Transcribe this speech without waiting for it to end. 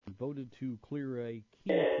voted to clear a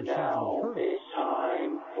key procedural hurdle. It's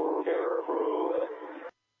time for Parapro.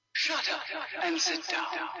 Shut up and sit down.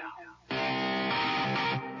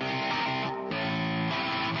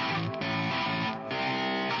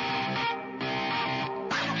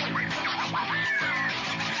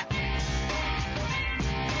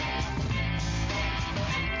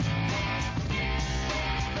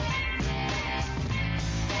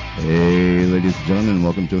 Hey, ladies and gentlemen,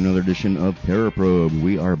 welcome to another edition of Paraprobe.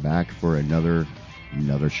 We are back for another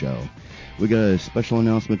show. We got a special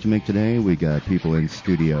announcement to make today. We got people in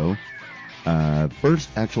studio. First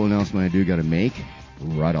actual announcement I do got to make,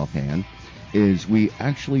 right offhand, is we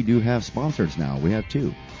actually do have sponsors now. We have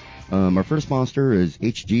two. Our first sponsor is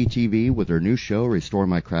HGTV with their new show, Restore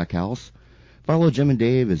My Crack House. Follow Jim and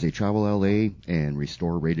Dave as they travel LA and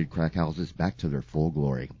restore raided crack houses back to their full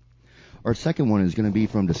glory. Our second one is going to be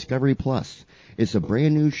from Discovery Plus. It's a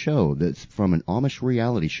brand new show that's from an Amish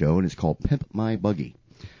reality show, and it's called Pimp My Buggy.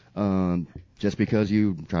 Just because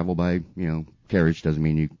you travel by, carriage doesn't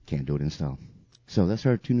mean you can't do it in style. So that's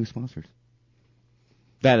our two new sponsors.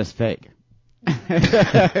 That is fake.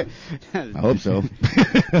 I hope so.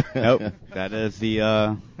 Nope. That is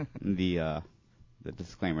the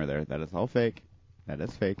disclaimer there. That is all fake. That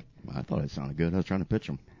is fake. I thought it sounded good. I was trying to pitch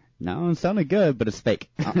them. No, it sounded good, but it's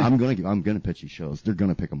fake. I'm gonna pitch these shows. They're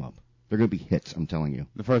gonna pick them up. They're gonna be hits. I'm telling you.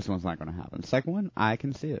 The first one's not going to happen. The second one, I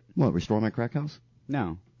can see it. What? Restore My Crack House?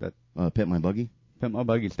 No, that Pimp My Buggy? Pimp My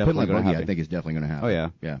Buggy's Pimp My definitely going to Buggy, happen. I think it's definitely gonna happen. Oh yeah,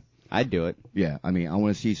 yeah. I'd do it. Yeah, I mean, I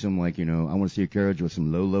want to see some I want to see a carriage with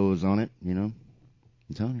some low lows on it. I'm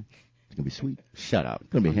telling you, it's gonna be sweet. Shut up.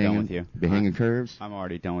 Gonna be I'm hanging done with you. hanging curves. I'm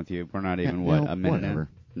already done with you. We're not even Yeah, a minute whatever.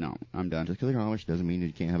 in? No, I'm done. Just because you're Amish doesn't mean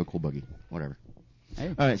you can't have a cool buggy. Whatever. Hey.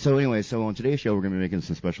 All right. So anyway, on today's show, we're going to be making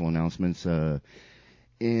some special announcements.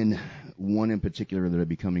 In one in particular that'll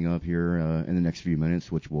be coming up here in the next few minutes,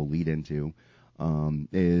 which we'll lead into,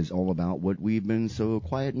 is all about what we've been so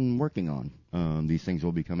quiet and working on. These things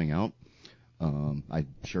will be coming out. I'm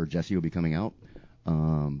sure Jesse will be coming out.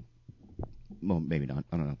 Well, maybe not.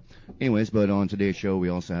 I don't know. Anyways, but on today's show, we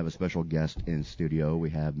also have a special guest in studio.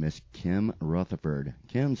 We have Miss Kim Rutherford.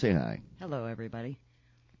 Kim, say hi. Hello, everybody.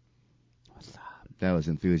 That was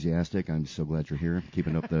enthusiastic. I'm so glad you're here.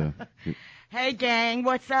 Keeping up the. Hey, gang,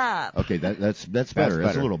 what's up? Okay, that's better.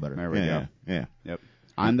 That's a little better. There we go. Yeah. Yep.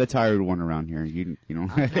 I'm the tired one around here. You know.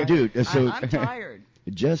 Dude, so I'm tired.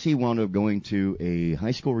 Jesse wound up going to a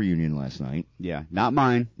high school reunion last night. Yeah, not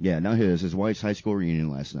mine. Yeah, not his. His wife's high school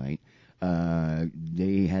reunion last night.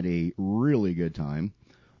 They had a really good time.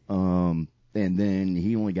 And then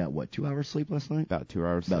he only got 2 hours sleep last night? About 2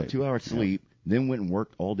 hours. About 2 hours sleep. Then went and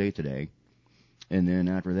worked all day today. And then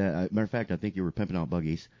after that, matter of fact, I think you were pimping out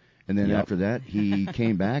buggies. And then after that, he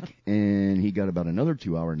came back and he got about another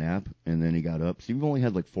 2 hour nap. And then he got up. So you've only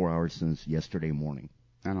had 4 hours since yesterday morning.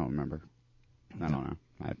 I don't remember. I don't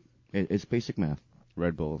know. It's basic math.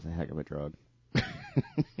 Red Bull is a heck of a drug.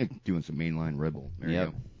 Doing some mainline Red Bull. There you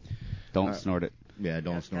go. Don't snort it. Yeah,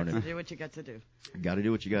 don't snort it. Do what you got to do. Got to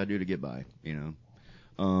do what you got to do to get by,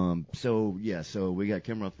 So we got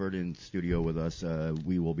Kim Rutherford in studio with us.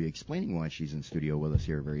 We will be explaining why she's in studio with us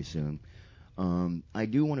here very soon. I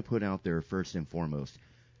do want to put out there first and foremost,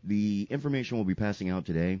 the information we'll be passing out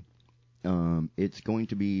today, it's going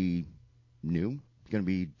to be new. It's going to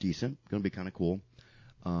be decent. It's going to be kind of cool.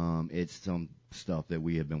 It's some stuff that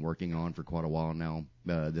we have been working on for quite a while now.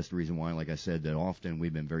 That's the reason why, like I said, that often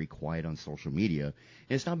we've been very quiet on social media. And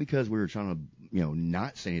it's not because we were trying to,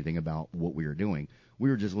 not say anything about what we were doing. We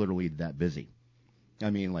were just literally that busy. I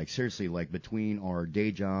mean, seriously, between our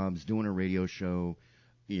day jobs, doing a radio show,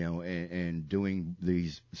 and doing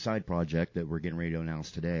these side project that we're getting ready to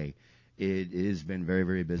announce today, it has been very,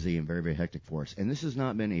 very busy and very, very hectic for us. And this has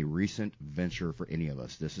not been a recent venture for any of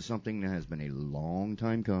us. This is something that has been a long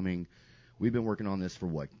time coming. We've been working on this for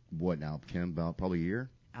what now, Kim? About probably a year?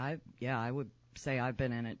 I would say I've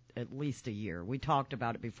been in it at least a year. We talked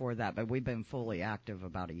about it before that, but we've been fully active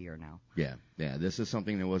about a year now. Yeah. This is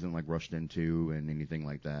something that wasn't rushed into and anything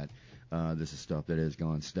like that. This is stuff that has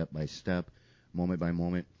gone step by step, moment by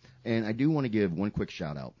moment. And I do want to give one quick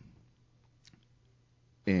shout out.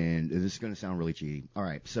 And this is going to sound really cheesy. All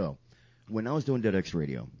right, so when I was doing Dead X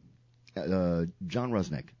Radio, John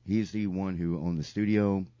Rusnick, he's the one who owned the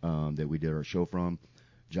studio that we did our show from.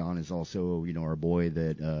 John is also, our boy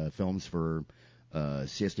that films for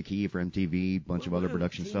Siesta Key for MTV, bunch of other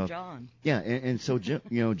production stuff. John. Yeah, and so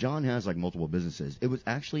John has multiple businesses. It was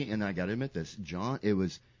actually, and I got to admit this,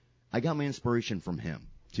 I got my inspiration from him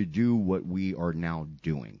to do what we are now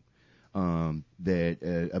doing.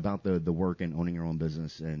 that about the work and owning your own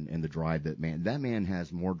business and the drive that man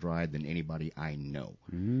has more drive than anybody I know.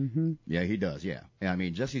 Mm-hmm. Yeah, he does. Yeah. I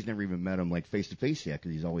mean, Jesse's never even met him like face to face yet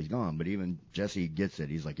because he's always gone. But even Jesse gets it.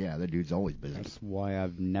 He's like, yeah, that dude's always busy. That's why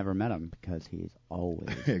I've never met him, because he's always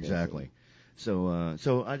Exactly. busy.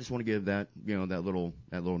 So I just want to give that that little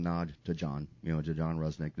nod to John, to John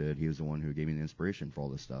Rusnick, that he was the one who gave me the inspiration for all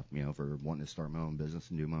this stuff, for wanting to start my own business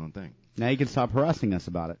and do my own thing. Now you can stop harassing us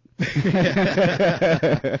about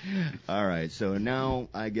it. All right, so now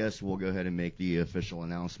I guess we'll go ahead and make the official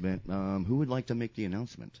announcement. Who would like to make the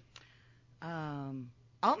announcement?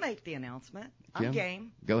 I'll make the announcement. I'm Kim?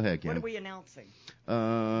 game. Go ahead, Kim. What are we announcing?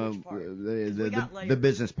 Which part? We got The layers.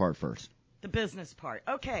 business part first. The business part.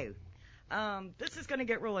 Okay. This is going to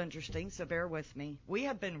get real interesting, so bear with me. We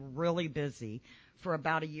have been really busy for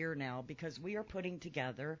about a year now because we are putting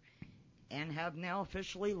together and have now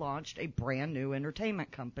officially launched a brand new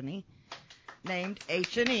entertainment company named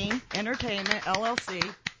H&E Entertainment LLC,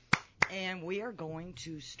 and we are going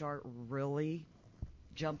to start really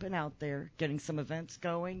jumping out there, getting some events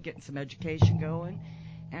going, getting some education going,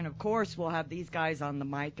 and of course we'll have these guys on the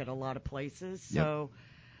mic at a lot of places. So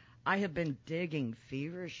I have been digging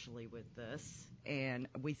feverishly with this, and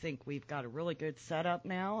we think we've got a really good setup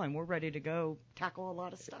now, and we're ready to go tackle a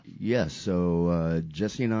lot of stuff. Yes, so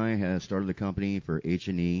Jesse and I have started the company for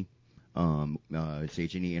H&E. It's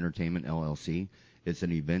H&E Entertainment LLC. It's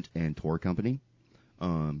an event and tour company.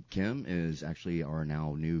 Kim is actually our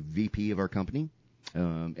now new VP of our company.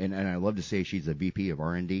 And I love to say she's the VP of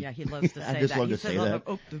R&D. Yeah, he loves to say I just that. love He to said, say that.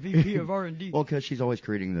 "Oh, the VP of R&D." Well, because she's always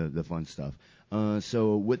creating the fun stuff.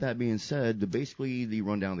 So with that being said, basically the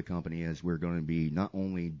rundown of the company is we're going to be not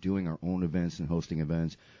only doing our own events and hosting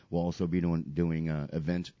events, we'll also be doing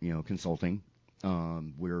event consulting.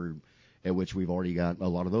 At which we've already got a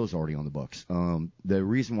lot of those already on the books. The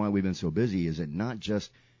reason why we've been so busy is that not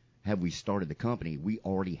just have we started the company, we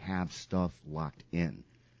already have stuff locked in.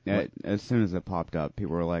 As soon as it popped up,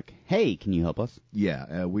 people were like, "Hey, can you help us?"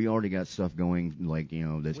 Yeah, we already got stuff going, like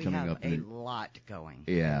that's We coming have up. a lot going.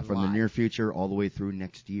 Yeah, A from the lot. near future all the way through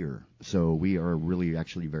next year. So we are really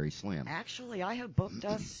actually very slammed. Actually, I have booked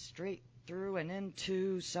us straight through and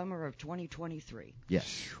into summer of 2023.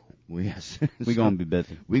 Yes, yes. We're going to be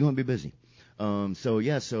busy. We're going to be busy. So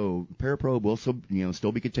Paraprobe will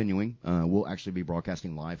still be continuing. We'll actually be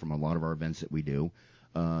broadcasting live from a lot of our events that we do.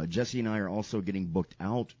 Jesse and I are also getting booked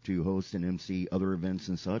out to host and MC other events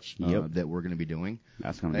and such that we're going to be doing.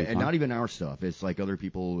 That's going to be fun. And not even our stuff. It's like other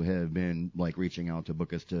people have been like reaching out to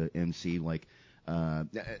book us to MC. Like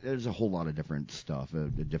there's a whole lot of different stuff,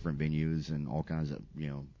 different venues and all kinds of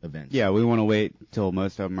events. Yeah, we want to wait till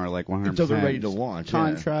most of them are like 100%. Until they're ready to launch.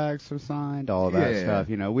 Contracts are signed, all of that Yeah. stuff.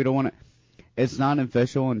 We don't want to. It's not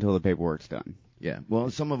official until the paperwork's done. Yeah. Well,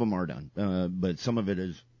 some of them are done, but some of it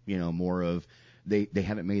is more of. They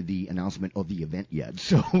haven't made the announcement of the event yet,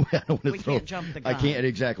 so I don't want to Can't jump the gun. I can't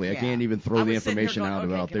exactly. Yeah. I can't even throw I the was sitting here information going, out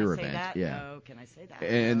okay, about can their I say event. that? Yeah. No, can I say that?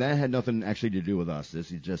 And No. that had nothing actually to do with us.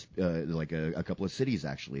 This is just like a couple of cities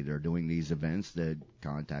actually. They're doing these events that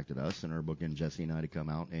contacted us and are booking Jesse and I to come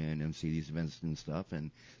out and MC these events and stuff, and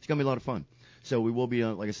it's gonna be a lot of fun. So we will be,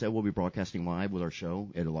 like I said, we'll be broadcasting live with our show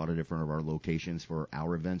at a lot of different of our locations for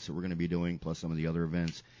our events that we're going to be doing, plus some of the other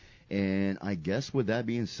events. And I guess with that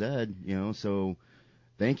being said, so.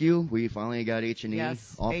 Thank you. We finally got H&E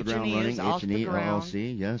Yes, off the ground H&E running. is off the H&E ground.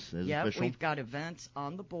 LLC, yes, is Yep, official. we've got events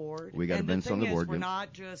on the board. We got and events the on thing the board, is, we're yep.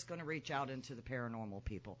 not just going to reach out into the paranormal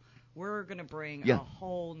people. We're going to bring Yeah. a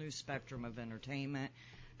whole new spectrum of entertainment,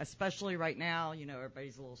 especially right now.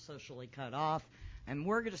 Everybody's a little socially cut off, and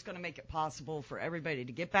we're just going to make it possible for everybody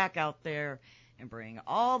to get back out there and bring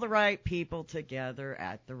all the right people together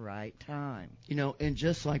at the right time. And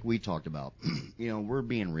just like we talked about, we're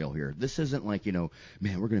being real here. This isn't like, man,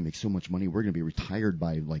 we're going to make so much money, we're going to be retired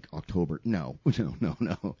by like October. No.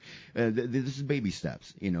 This is baby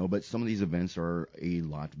steps, but some of these events are a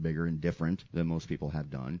lot bigger and different than most people have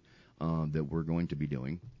done. That we're going to be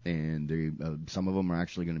doing, and some of them are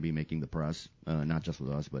actually going to be making the press, not just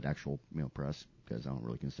with us, but actual press, because I don't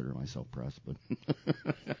really consider myself press,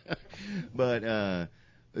 but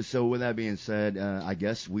so with that being said, I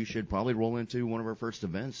guess we should probably roll into one of our first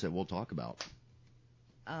events that we'll talk about.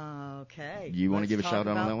 Okay. You want to let's give a talk shout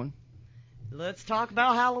out on about- that one? Let's talk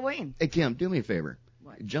about Halloween. Hey Kim, do me a favor.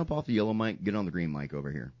 What? Jump off the yellow mic, get on the green mic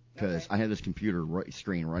over here. Because Okay. I have this computer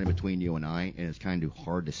screen right in between you and I, and it's kind of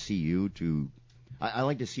hard to see you. I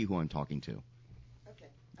like to see who I'm talking to. Okay.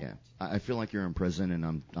 Yeah, I feel like you're in prison,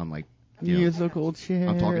 and I'm like, you know, Musical chairs.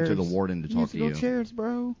 I'm talking to the warden to talk to Musical you. chairs,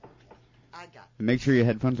 bro. I got. Make sure your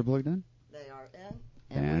headphones are plugged in. They are in,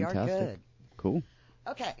 and we are Fantastic. good. Cool.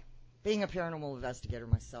 Okay. being a paranormal investigator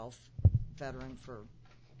myself, veteran for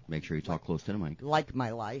Make sure you talk close to the mic. like my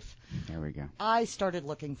life, There we go. I started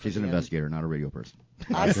looking for She's an the investigator, not a radio person.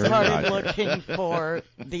 I started looking for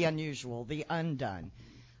the unusual, the undone.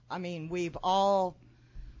 I mean, we've all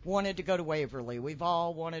wanted to go to Waverly. We've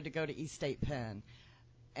all wanted to go to East State Penn.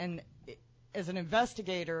 And as an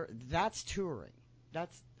investigator, that's touring.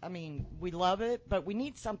 I mean, we love it, but we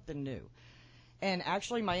need something new. And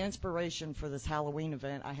actually, my inspiration for this Halloween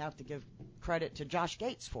event, I have to give credit to Josh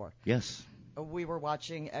Gates for. Yes. We were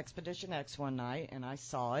watching Expedition X one night, and I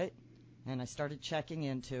saw it, and I started checking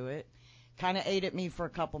into it. Kind of ate at me for a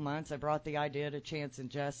couple months. I brought the idea to Chance and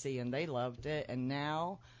Jesse, and they loved it. And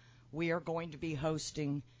now we are going to be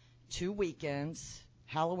hosting 2 weekends,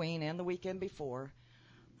 Halloween and the weekend before,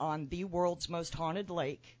 on the world's most haunted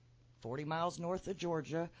lake, 40 miles north of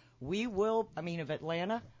Georgia. Of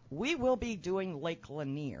Atlanta. We will be doing Lake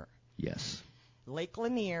Lanier. Yes. Lake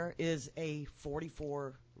Lanier is a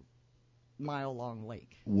 44-mile-long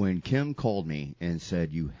lake. When Kim called me and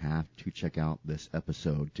said, you have to check out this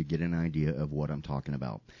episode to get an idea of what I'm talking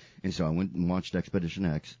about. And so I went and watched Expedition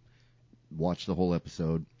X, watched the whole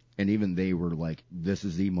episode, and even they were like, this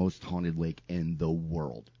is the most haunted lake in the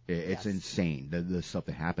world. It's Yes. insane, the stuff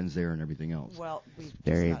that happens there and everything else. Well, we've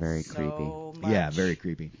Very, just got very so creepy. much. Yeah, very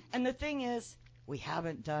creepy. And the thing is, we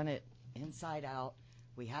haven't done it inside out.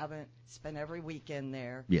 We haven't spent every weekend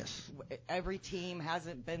there. Yes. Every team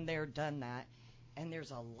hasn't been there, done that. And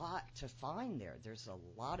there's a lot to find there. There's a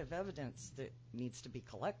lot of evidence that needs to be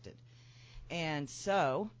collected. And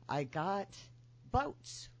so I got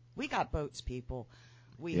boats. We got boats, people.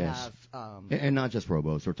 We Yes. have And not just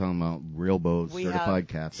rowboats. We're talking about real boats, we certified have,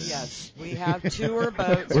 captains. Yes, we have tour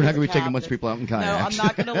boats. We're not going to with be taking much captains. people out in No, kayaks.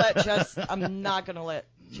 I'm not going to let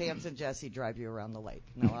Chance and Jesse drive you around the lake.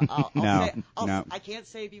 No, I'll No, say, no. I can't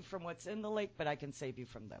save you from what's in the lake, but I can save you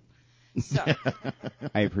from them. So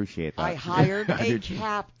I appreciate that. I hired I a do too.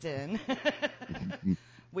 captain.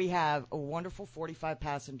 We have a wonderful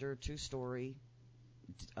 45-passenger, 2-story,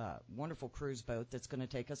 wonderful cruise boat that's going to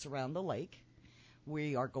take us around the lake.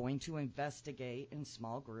 We are going to investigate in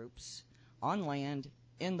small groups, on land,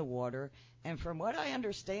 in the water. And from what I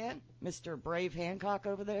understand, Mr. Brave Hancock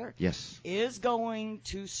over there Yes. is going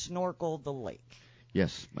to snorkel the lake.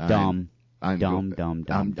 Yes. Dumb. I'm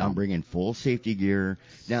Dumb. bringing full safety gear.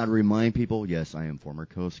 Now, to remind people, yes, I am former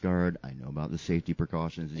Coast Guard. I know about the safety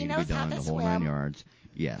precautions that He need to be knows how done, to the whole swim. 9 yards.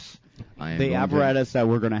 Yes. I am The going to- apparatus that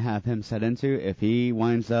we're going to have him set into, if he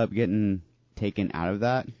winds up getting taken out of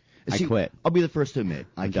that, I See, quit. I'll be the first to admit.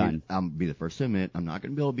 I'm done. I'll be the first to admit I'm not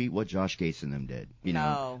going to be able to beat what Josh Gates and them did. You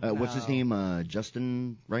know, No, what's his no. name?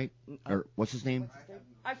 Justin, right? Or what's his name?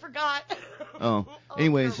 I forgot. Oh,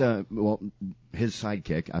 anyways, well, his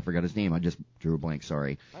sidekick, I forgot his name. I just drew a blank.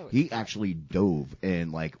 Sorry. Oh, it's He fine. actually dove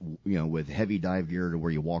and with heavy dive gear to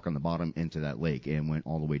where you walk on the bottom into that lake and went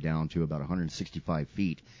all the way down to about 165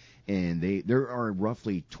 feet. And there are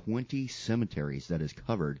roughly 20 cemeteries that is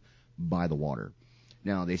covered by the water.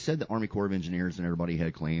 Now, they said the Army Corps of Engineers and everybody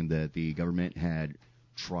had claimed that the government had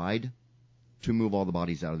tried to move all the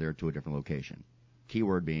bodies out of there to a different location.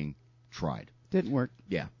 Keyword being tried. Didn't work.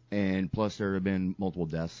 Yeah, and plus there have been multiple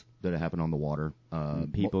deaths that have happened on the water.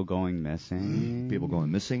 People going missing. People going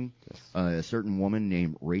missing. A certain woman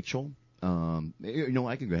named Rachel. I can go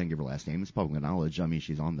ahead and give her last name. It's public knowledge. I mean,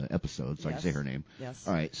 she's on the episode, so I can Yes. say her name. Yes.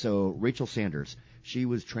 All right, so Rachel Sanders. She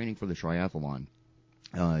was training for the triathlon.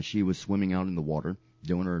 She was swimming out in the water,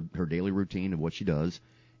 doing her daily routine of what she does,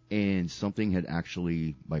 and something had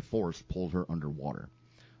actually, by force, pulled her underwater.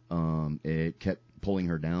 It kept pulling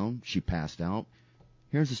her down. She passed out.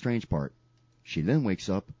 Here's the strange part. She then wakes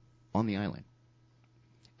up on the island.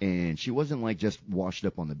 And she wasn't like just washed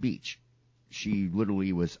up on the beach. She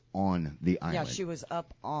literally was on the Yeah, island. she was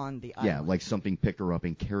up on the island. Yeah, like something picked her up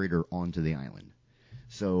and carried her onto the island.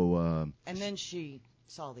 So, And then she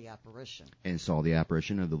saw the apparition. and saw the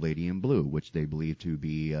apparition of the lady in blue, which they believe to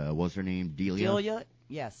be, what's her name? Delia? Delia,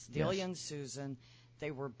 yes, Delia Yes. and Susan.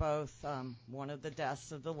 They were both one of the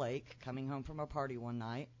deaths of the lake, coming home from a party one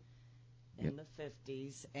night in the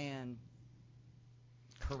 50s and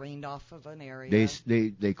careened off of an area.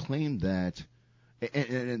 They claim that,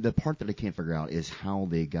 and the part that I can't figure out is how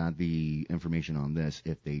they got the information on this,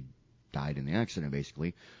 if they died in the accident,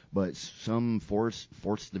 basically. But some forced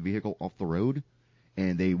the vehicle off the road,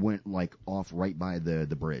 and they went like off right by the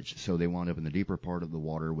bridge. So they wound up in the deeper part of the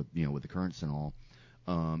water with the currents and all.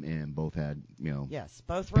 And both had, Yes,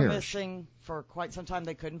 both were perished. missing for quite some time.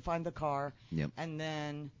 They couldn't find the car. Yep. And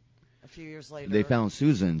then a few years later. They found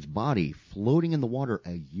Susan's body floating in the water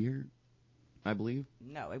a year, I believe.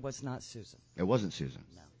 No, it was not Susan. It wasn't Susan.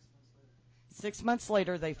 No. 6 months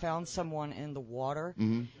later, they found someone in the water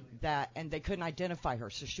Mhm. and they couldn't identify her.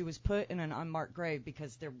 So she was put in an unmarked grave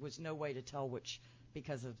because there was no way to tell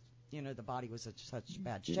because of, the body was in such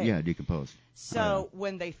bad shape. Yeah, decomposed. So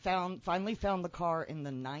when they finally found the car in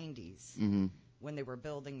the 90s, Mm-hmm. when they were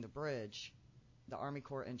building the bridge, the Army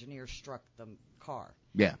Corps engineers struck the car.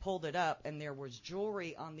 Yeah. Pulled it up, and there was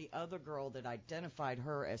jewelry on the other girl that identified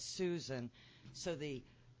her as Susan. So the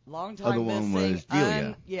long time Other one missing, was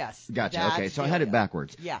Delia. yes. Gotcha. that's Okay, so I had it Delia.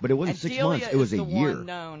 backwards. Yeah. But it wasn't And 6 Delia months. It was is a the year. one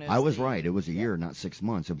known as I was the- right. It was a year, not 6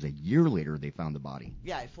 months. It was a year later they found the body.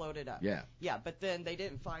 Yeah, it floated up. Yeah. Yeah, but then they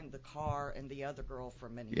didn't find the car and the other girl for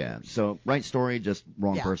many Yeah. years. So right story, just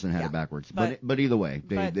wrong Yeah, person had yeah. it backwards. But- But either way,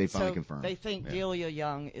 they But finally so confirmed. They think Yeah. Delia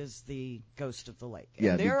Young is the ghost of the lake.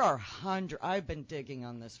 Yeah, And there are hundreds. I've been digging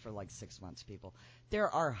on this for like 6 months, people. There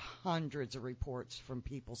are hundreds of reports from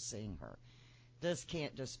people seeing her. This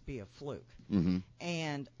can't just be a fluke. Mm-hmm.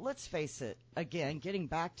 And let's face it, again, getting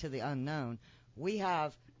back to the unknown, we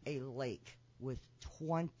have a lake with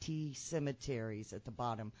 20 cemeteries at the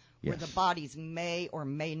bottom where Yes. the bodies may or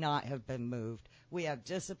may not have been moved. We have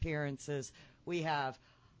disappearances. We have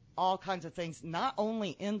all kinds of things, not only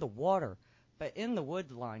in the water, but in the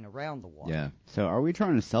wood line around the water. Yeah. So are we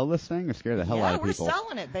trying to sell this thing or scare the hell out of people? Yeah, we're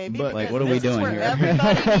selling it, baby. But, like, because what are we this is doing where here?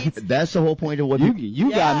 Everybody needs That's the whole point of what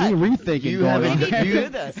You got me rethinking you going have on. We need to you, do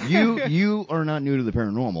this. you are not new to the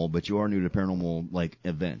paranormal, but you are new to paranormal like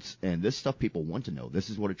events, and this stuff people want to know.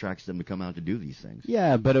 This is what attracts them to come out to do these things.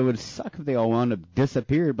 Yeah, but it would suck if they all wound up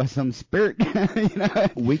disappeared by some spirit.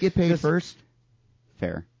 We get paid Just- first.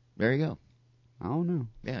 Fair. There you go. I don't know.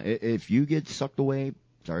 Yeah, if you get sucked away,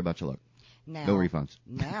 sorry about your luck. Now, No refunds.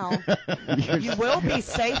 Now, you will be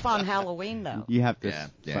safe on Halloween, though. You have to. Yeah,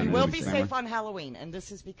 yeah. find You a will be disclaimer. safe on Halloween, and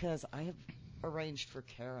this is because I have arranged for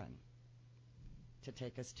Karen to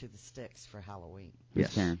take us to the sticks for Halloween. Who's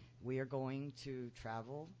Yes. Karen? We are going to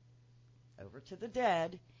travel over to the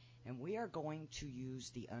dead, and we are going to use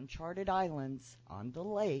the uncharted islands on the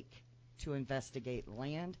lake to investigate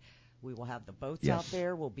land. We will have the boats out Yes.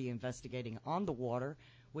 there. We'll be investigating on the water.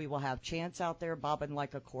 We will have Chance out there bobbing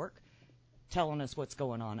like a cork, telling us what's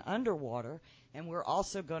going on underwater, and we're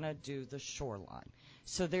also going to do the shoreline.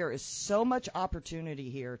 So there is so much opportunity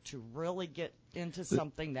here to really get into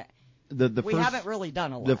something that The we first, haven't really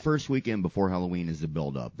done a lot. The first weekend before Halloween is the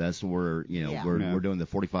build up. That's where Yeah. we're doing the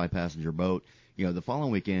 45 passenger boat. The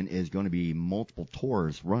following weekend is going to be multiple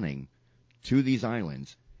tours running to these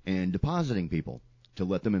islands and depositing people to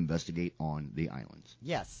let them investigate on the islands.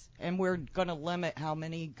 Yes, and we're going to limit how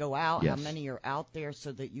many go out, how Yes. many are out there,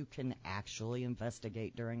 so that you can actually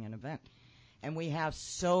investigate during an event. And we have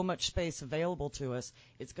so much space available to us,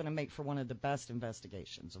 it's going to make for one of the best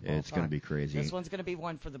investigations of all It's going to time. be crazy. This one's going to be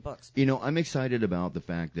one for the books. I'm excited about the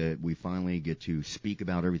fact that we finally get to speak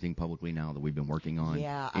about everything publicly now that we've been working on.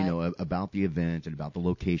 Yeah, About the event and about the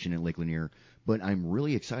location at Lake Lanier. But I'm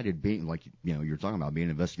really excited being, like, you're talking about being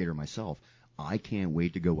an investigator myself. I can't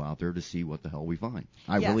wait to go out there to see what the hell we find.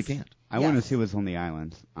 I Yes. really can't. I want to Yes. see what's on the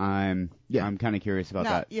islands. I'm kind of curious about Now,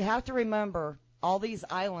 that. you have to remember, all these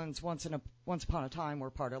islands once upon a time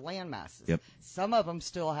were part of land masses. Yep. Some of them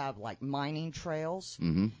still have like mining trails.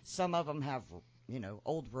 Mm-hmm. Some of them have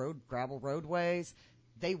old gravel roadways.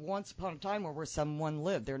 They once upon a time were where someone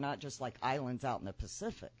lived. They're not just like islands out in the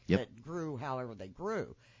Pacific Yep. that grew however they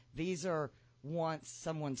grew. These are once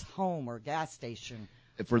someone's home or gas station.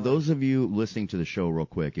 For those of you listening to the show real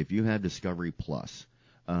quick, if you have Discovery Plus,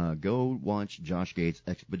 go watch Josh Gates'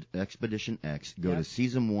 Expedition X. Go Yep. to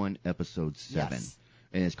Season 1, Episode 7. Yes.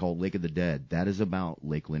 And it's called Lake of the Dead. That is about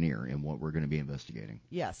Lake Lanier and what we're going to be investigating.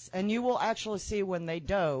 Yes, and you will actually see when they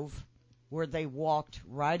dove, where they walked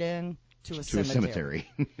right in to a cemetery.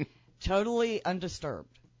 Totally undisturbed.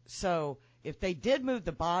 So if they did move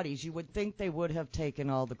the bodies, you would think they would have taken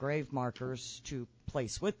all the grave markers to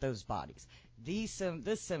place with those bodies. This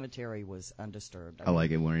cemetery was undisturbed. I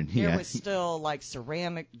like it when There was still like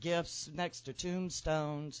ceramic gifts next to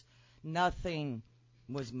tombstones. Nothing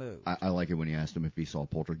was moved. I like it when he asked him if he saw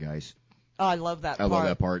poltergeist. Oh, I love that I part. love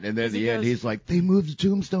that part. And then at He the end, goes- he's like, they moved the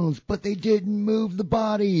tombstones, but they didn't move the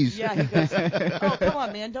bodies. Yeah, he goes, oh, come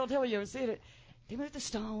on, man, don't tell me you ever seen it. They moved the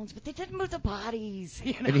stones, but they didn't move the bodies.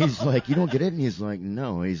 And he's like, you don't get it? And he's like,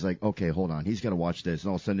 no. He's like, okay, hold on. He's got to watch this. And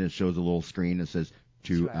all of a sudden it shows a little screen that says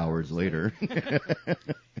 2 hours later.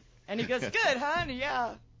 And he goes, good, huh? And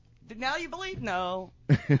yeah. Now you believe? No.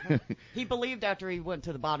 He believed after he went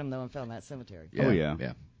to the bottom, though, and found that cemetery. Oh, yeah.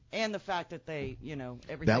 And the fact that they,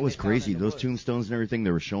 everything. That was they found crazy. in the Those woods. tombstones and everything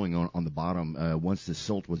they were showing on the bottom, once the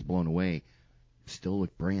silt was blown away, still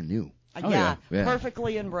looked brand new. Oh, yeah.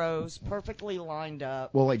 Perfectly in rows, perfectly lined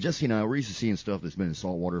up. Well, like Jesse and I, we're used to seeing stuff that's been in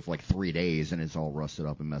salt water for like 3 days and it's all rusted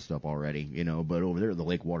up and messed up already, But over there, the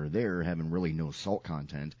lake water there, having really no salt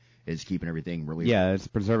content, is keeping everything really. Yeah, it's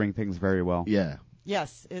preserving things very well. Yeah.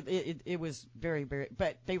 Yes, it was very, very.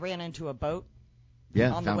 But they ran into a boat.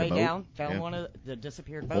 Yeah. On the found a way boat. down, found Yeah. one of the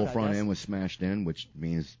disappeared boat. Whole I front guess. end was smashed in, which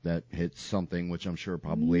means that hit something, which I'm sure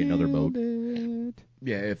probably another boat.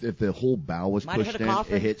 Yeah, if the whole bow was Might have pushed hit a in,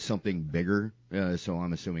 coffin. it hit something bigger. So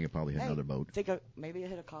I'm assuming it probably hit another boat. Maybe it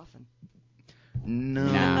hit a coffin. No,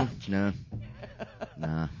 Nah.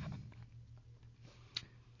 nah.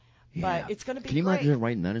 But it's going to be Can you great. imagine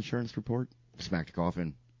writing that insurance report? Smacked a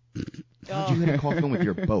coffin. Oh, You hit a coffin with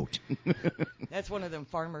your boat. that's one of them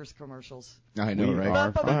farmers commercials. I know, We right?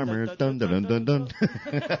 are Farmers. Dun dun dun dun dun.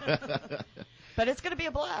 But it's going to be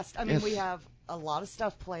a blast. I mean, Yes. we have a lot of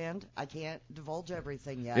stuff planned. I can't divulge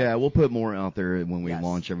everything yet. Yeah, we'll put more out there when we Yes.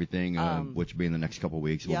 launch everything, which will be in the next couple of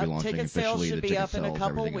weeks. We'll Yep, be launching ticket sales officially should the be ticket up in a sales,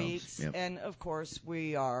 couple everything weeks, else. Yep. and of course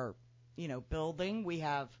we are, building. We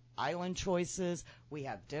have island choices, we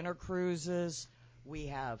have dinner cruises, we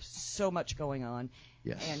have so much going on,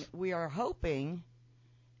 Yes. and we are hoping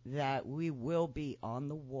that we will be on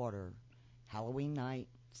the water Halloween night,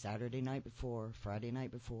 Saturday night before, Friday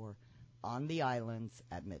night before, on the islands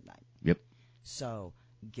at midnight. Yep. So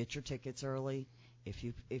get your tickets early.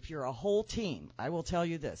 If you're a whole team, I will tell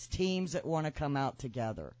you this: teams that want to come out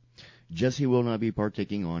together. Jesse will not be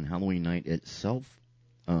partaking on Halloween night itself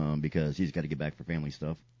because he's got to get back for family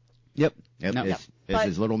stuff. Yep. Yep. No. It's But-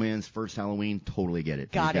 his little man's first Halloween. Totally get it.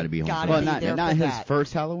 Got He's got to it, be home. got for it. Well, be that. there not for his that.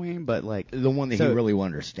 first Halloween, but like The one that So- he really will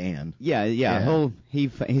understand. yeah. Yeah.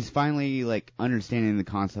 He's finally like understanding the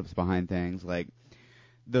concepts behind things. Like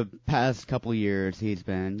the past couple years, he's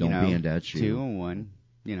been Don't be in that shoe.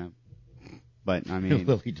 2-1. But I mean,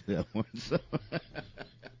 Lily did that one. So.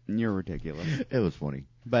 you're ridiculous. It was funny.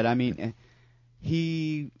 But I mean,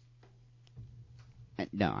 he.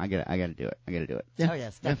 No, I gotta do it. I gotta do it. Oh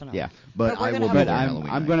yes, definitely. Yeah. But we're I gonna will have be a- there I'm- Halloween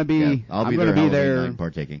I'm night. gonna be- Yeah, I'll I'm be gonna there be Halloween there- night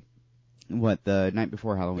partaking. What, the night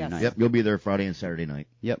before Halloween Yes. night? Yep, you'll be there Friday and Saturday night.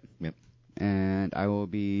 Yep. Yep. And I will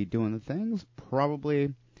be doing the things.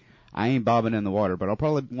 Probably, I ain't bobbing in the water, but I'll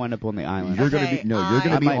probably wind up on the island. You're Okay, gonna be you're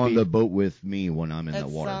gonna I be might on be- the boat with me when I'm in At the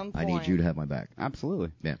water. some I need point. you to have my back.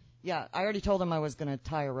 Absolutely. Yeah, I already told him I was going to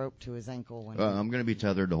tie a rope to his ankle. When I'm gonna be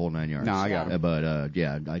tethered the whole 9 yards. No, I got Yeah. him. But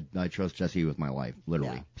yeah, I trust Jesse with my life,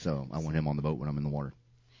 literally. Yeah. So I want him on the boat when I'm in the water.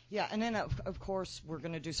 Yeah, and then of course we're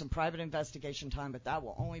going to do some private investigation time, but that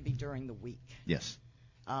will only be during the week. Yes.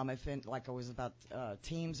 If it, like I was about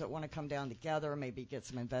teams that want to come down together, maybe get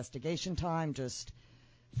some investigation time, just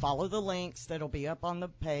follow the links that'll be up on the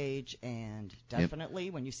page, and definitely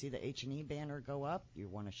when you see the H&E banner go up, you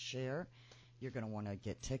want to share. You're going to want to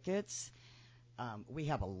get tickets. We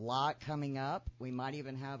have a lot coming up. We might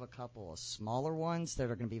even have a couple of smaller ones that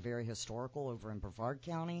are going to be very historical over in Brevard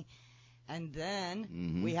County. And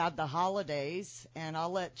then we have the holidays, and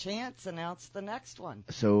I'll let Chance announce the next one.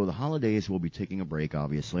 So the holidays will be taking a break,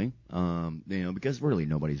 obviously. Because really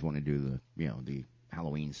nobody's want to do the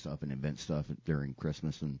Halloween stuff and event stuff during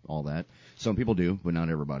Christmas and all that. Some people do, but not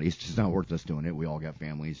everybody. It's just not worth us doing it. We all got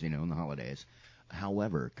families, in the holidays.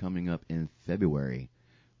 However, coming up in February,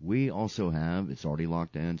 we also have, it's already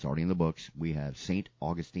locked in, it's already in the books, we have St.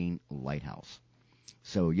 Augustine Lighthouse.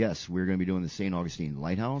 So, yes, we're going to be doing the St. Augustine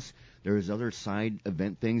Lighthouse. There's other side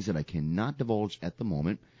event things that I cannot divulge at the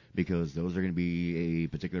moment because those are going to be a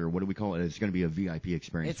particular, what do we call it? It's going to be a VIP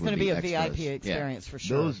experience. It's going to be a extras. VIP experience for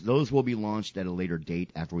sure. Those will be launched at a later date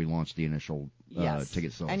after we launch the initial Yes.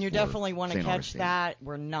 ticket sales. And you for definitely want to St. catch Augustine. that.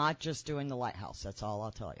 We're not just doing the lighthouse. That's all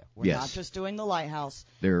I'll tell you. We're Yes. not just doing the lighthouse.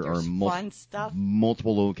 There There's are fun stuff.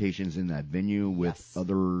 multiple locations in that venue with Yes.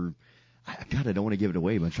 other. God, I don't want to give it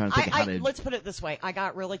away, but I'm trying to think of how to. Let's put it this way. I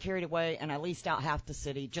got really carried away, and I leased out half the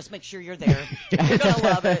city. Just make sure you're there. You're going to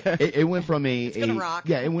love it. It went from It's gonna rock.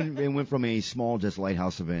 Yeah, it went from a small just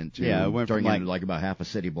lighthouse event to Yeah, it went from turning into like about half a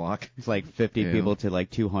city block. It's like 50 Yeah. people to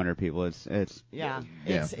like 200 people. It's Yeah.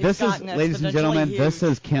 Yeah. It's this is, gotten ladies and exponentially gentlemen, huge. this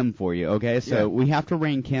is Kim for you. Okay, so Yeah. we have to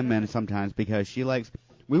rein Kim in sometimes because she likes.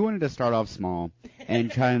 We wanted to start off small and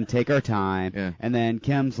try and take our time, Yeah. and then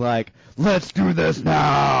Kim's like, "Let's do this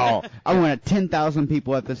now! I want 10,000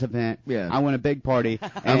 people at this event. Yeah. I want a big party,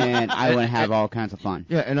 and I want to have all kinds of fun."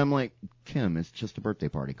 Yeah, and I'm like, Kim, it's just a birthday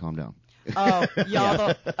party. Calm down. Oh,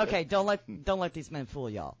 y'all don't let these men fool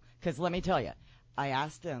y'all. Because let me tell you, I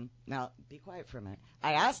asked them. Now, be quiet for a minute.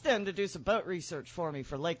 I asked them to do some boat research for me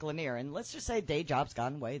for Lake Lanier, and let's just say day jobs got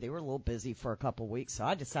in the way. They were a little busy for a couple weeks, so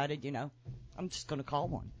I decided, I'm just going to call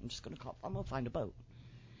one. I'm going to find a boat.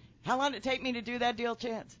 How long did it take me to do that deal,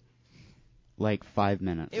 Chance? like 5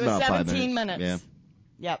 minutes. It was About 5 17 minutes. minutes.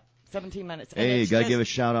 Yep, 17 minutes. And Hey, it's gotta just- give a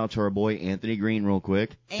shout out to our boy Anthony Green real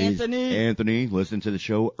quick. Anthony. Anthony, listen to the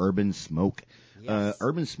show Urban Smoke. Yes.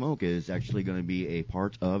 Urban Smoke is actually going to be a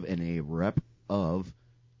part of and a rep of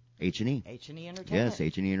H&E. H&E Entertainment. Yes,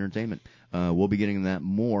 H&E Entertainment. We'll be getting that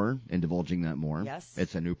more and divulging that more. Yes.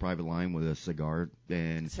 It's a new private line with a cigar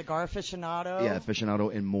and Cigar aficionado. yeah,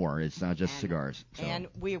 aficionado and more. It's not just And- cigars. So. And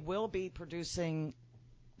we will be producing,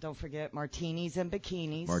 don't forget, martinis and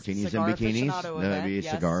bikinis. Martinis cigar and bikinis. Aficionado That'll event, be a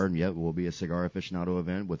yes. cigar. Yeah, will be a cigar aficionado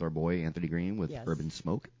event with our boy Anthony Green with Yes. Urban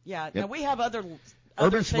Smoke. Yeah. Yep. Now we have other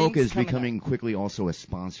Urban Smoke things is coming becoming up. quickly also a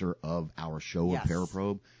sponsor of our show Yes. of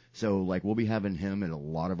Paraprobe. So, like, we'll be having him at a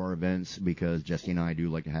lot of our events because Jesse and I do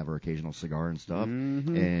like to have our occasional cigar and stuff.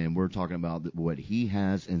 Mhm. And we're talking about what he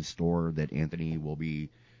has in store that Anthony will be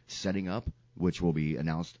setting up, which will be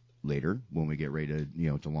announced later when we get ready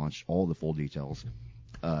to, to launch all the full details.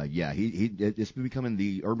 It's becoming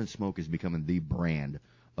the Urban Smoke is becoming the brand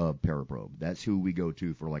of Paraprobe. That's who we go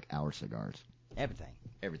to for, like, our cigars. Everything.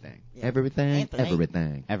 Everything. Yeah. Everything. Anthony.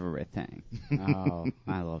 Everything. Everything. Oh,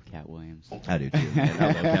 I love Cat Williams. I do too. And I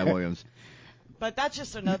love Cat Williams. But that's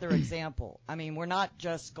just another example. I mean, we're not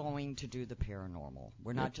just going to do the paranormal.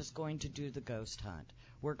 We're not just going to do the ghost hunt.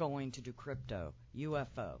 We're going to do crypto,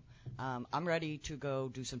 UFO. I'm ready to go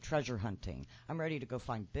do some treasure hunting. I'm ready to go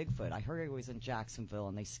find Bigfoot. I heard he was in Jacksonville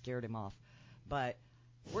and they scared him off. But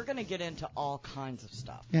we're going to get into all kinds of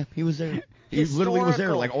stuff. Yeah, he was there. He literally was there.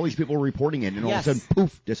 Historical. Like all these people were reporting it, and Yes. all of a sudden,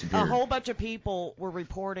 poof, A disappeared. whole bunch of people were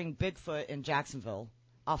reporting Bigfoot in Jacksonville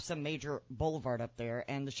off some major boulevard up there,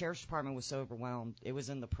 and the sheriff's department was so overwhelmed. It was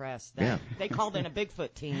in the press that Yeah. they called in a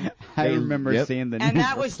Bigfoot team. I remember Yep. seeing the And news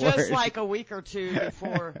that was report. just like a week or two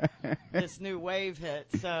before this new wave hit.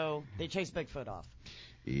 So they chased Bigfoot off.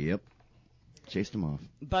 Yep. Chased him off.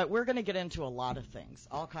 But we're going to get into a lot of things,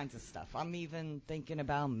 all kinds of stuff. I'm even thinking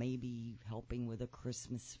about maybe helping with a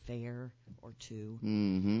Christmas fair or two.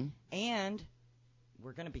 Mm-hmm. And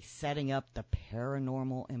we're going to be setting up the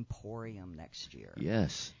Paranormal Emporium next year.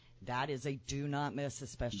 Yes. That is a do not miss,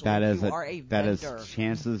 especially that if is you are a that is vendor.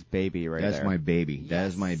 Chance's baby right That's there. my baby. That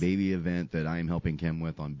is Yes. my baby event that I am helping Kim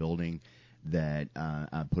with on building. That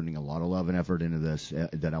I'm putting a lot of love and effort into this.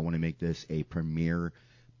 That I want to make this a premier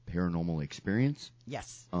paranormal experience.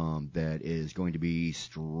 Yes. That is going to be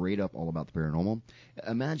straight up all about the paranormal.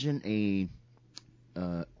 Imagine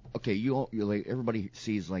okay, you like everybody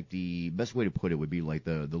sees like the best way to put it would be like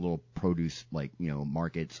the little produce like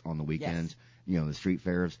markets on the weekends, the street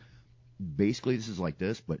fairs. Basically, this is like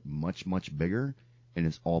this, but much bigger, and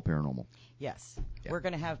it's all paranormal. Yes. Yeah. We're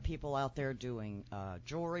going to have people out there doing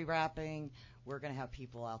jewelry wrapping. We're going to have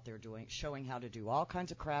people out there showing how to do all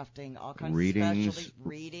kinds of crafting, all kinds Readings. of specialty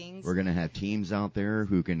readings. We're gonna have teams out there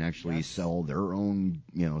who can actually Yes. sell their own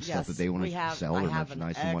Yes, stuff that they want we to have, sell I or have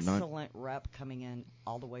merchandise an and whatnot. excellent rep coming in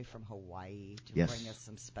all the way from Hawaii to Yes. bring us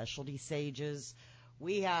some specialty sages.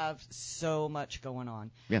 We have so much going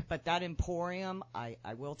on. Yeah. But that Emporium, I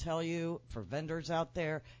will tell you, for vendors out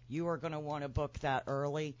there, you are going to want to book that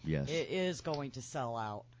early. Yes. It is going to sell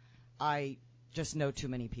out. I just know too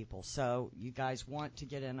many people. So you guys want to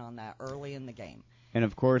get in on that early in the game. And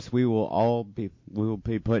of course, we will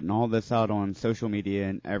be putting all this out on social media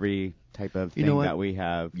and every type of You thing know what? that we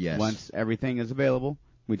have. Yes. Once everything is available,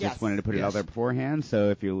 we just Yes. wanted to put it out Yes. there beforehand. So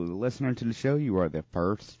if you're a listener to the show, you are the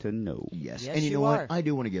first to know. Yes. Yes, And you you know are. what? I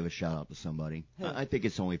do want to give a shout out to somebody. Who? I think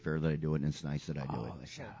it's only fair that I do it, and it's nice that I do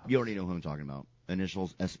it. You already know who I'm talking about.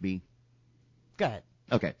 Initials SB. Go ahead.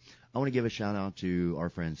 Okay. I want to give a shout out to our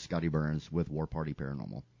friend Scotty Burns with War Party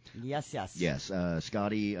Paranormal. Yes, yes. Yes,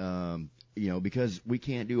 Scotty, because we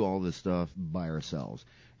can't do all this stuff by ourselves.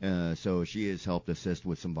 So she has helped assist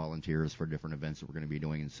with some volunteers for different events that we're going to be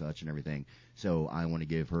doing and such and everything. So I want to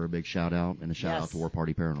give her a big shout out and a shout Yes. out to War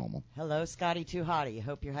Party Paranormal. Hello, Scotty Too Hottie.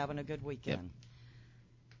 Hope you're having a good weekend.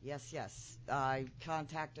 Yes, yes. I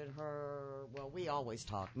contacted her. Well, we always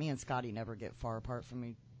talk. Me and Scotty never get far apart from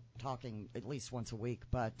me talking at least once a week.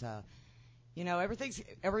 But,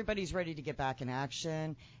 everybody's ready to get back in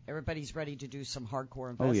action. Everybody's ready to do some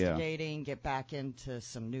hardcore Oh, yeah. investigating, get back into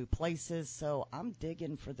some new places. So I'm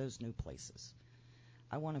digging for those new places.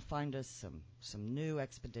 I want to find us some new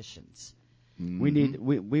expeditions. We need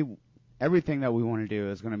we everything that we want to do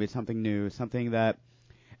is going to be something new, something that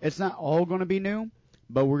it's not all going to be new,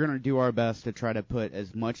 but we're going to do our best to try to put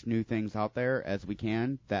as much new things out there as we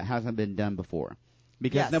can that hasn't been done before.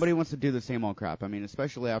 Because Yes. nobody wants to do the same old crap. I mean,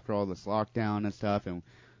 especially after all this lockdown and stuff, and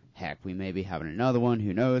heck, we may be having another one,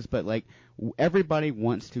 who knows, but like everybody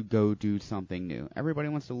wants to go do something new. Everybody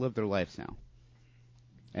wants to live their lives now.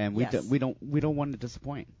 And we Yes. we don't want to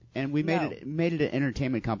disappoint. and we made it an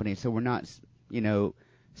entertainment company, so we're not,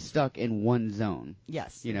 stuck in one zone.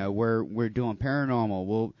 Yes. We're doing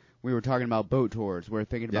paranormal. We were talking about boat tours. We're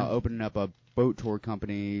thinking about opening up a boat tour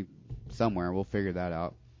company somewhere. We'll figure that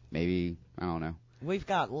out. Maybe, I don't know. We've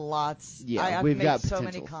got lots. Yeah, I've we've made got so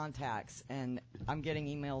many potentials. contacts, and I'm getting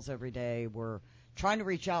emails every day. We're trying to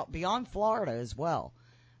reach out beyond Florida as well.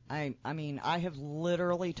 I mean, I have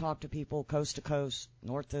literally talked to people coast to coast,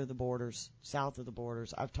 north of the borders, south of the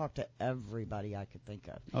borders. I've talked to everybody I could think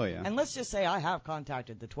of. Oh, yeah. And let's just say I have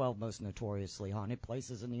contacted the 12 most notoriously haunted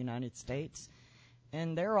places in the United States,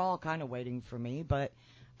 and they're all kind of waiting for me, but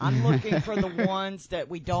I'm looking for the ones that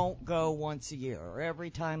we don't go once a year or every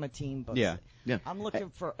time a team books it. Yeah. I'm looking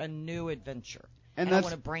for a new adventure, And I that's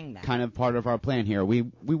want to bring that. kind of part of our plan here. We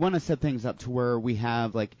want to set things up to where we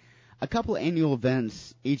have like a couple annual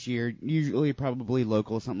events each year, usually probably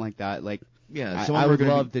local, something like that. Like Yeah, I would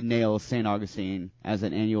love to nail St. Augustine as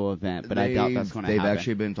an annual event, but I doubt that's going to happen. They've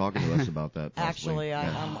actually been talking to us about that. Actually,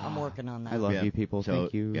 possibly. I'm working on that. I love Yeah. you people. So,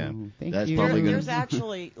 Thank you. yeah. Thank That's you. probably gonna- There's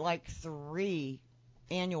actually like 3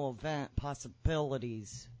 annual event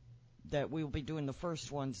possibilities that we will be doing the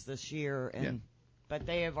first ones this year, and but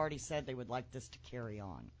they have already said they would like this to carry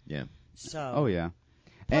on. Yeah. So Oh yeah.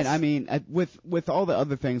 Plus- And I mean, with all the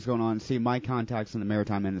other things going on, see, my contacts in the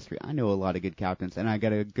maritime industry, I know a lot of good captains, and I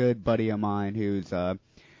got a good buddy of mine who's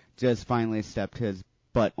just finally stepped his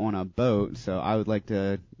butt on a boat. So I would like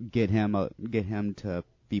to get him to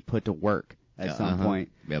be put to work at some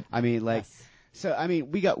point. Yep. I mean, like, Yes. so I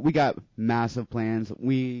mean, we got massive plans.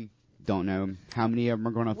 We don't know how many of them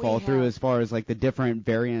are going to We fall through have- as far as like the different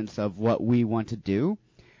variants of what we want to do.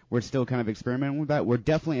 We're still kind of experimenting with that. We're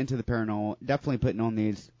definitely into the paranormal, definitely putting on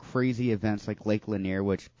these crazy events like Lake Lanier,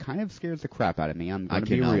 which kind of scares the crap out of me. I'm I going to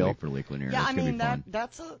be cannot real. wait for Lake Lanier. Yeah, That's I gonna mean be fun.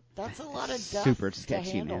 that's a lot of death Super to sketchy,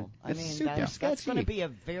 handle. man. I It's mean super that's sketchy. going to be a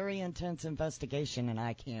very intense investigation, and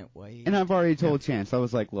I can't wait. And I've already told Chance, I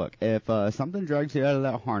was like, look, if something drags you out of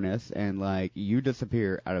that harness and like you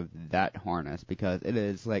disappear out of that harness, because it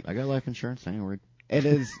is like I got life insurance. I ain't worried. it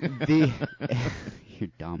is the you're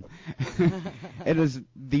dumb. It is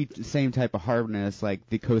the same type of harness like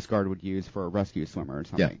the Coast Guard would use for a rescue swimmer or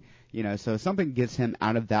something. So if something gets him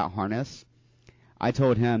out of that harness, I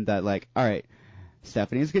told him that like, all right,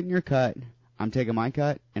 Stephanie's getting your cut. I'm taking my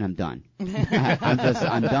cut, and I'm done.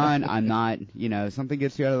 I'm done. I'm not, something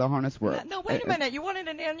gets you out of the harness. No, wait a minute. You wanted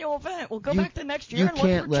an annual event. We'll go You- back to next year You and look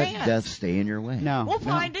can't for let Chance. death stay in your way. No. We'll no.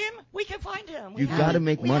 find him. We can find him. You've got to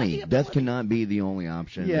make we have money. the Death ability. cannot be the only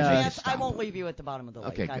option. Yeah. They Chance, just I stop. won't leave you at the bottom of the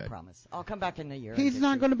lake. Okay, I good. promise. I'll come back in the year. He's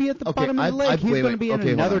not going to be at the Okay, bottom of the lake. He's wait, going to be in okay,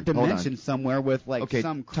 hold another on, hold on. dimension somewhere with like Okay,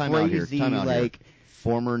 some time out here, crazy time out here. like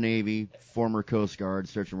Former Navy, former Coast Guard,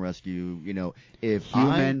 search and rescue. If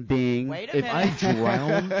human being. Wait a if I minute.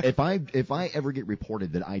 drown, if I ever get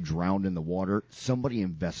reported that I drowned in the water, somebody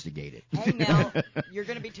investigate it. Hey, now, you're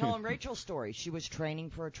going to be telling Rachel's story. She was training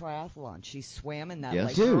for a triathlon. She swam in that Yes.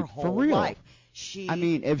 lake Dude, her for whole real. life. She, I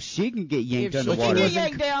mean, if she can get yanked If she can underwater. get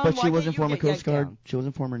yanked down, But why she can't wasn't you former get Coast yanked Guard. down? She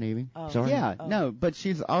wasn't former Navy. Oh. Sorry. Yeah, Oh. no, but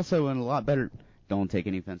she's also in a lot better. Don't take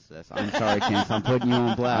any offense to this. I'm sorry, Chance. I'm putting you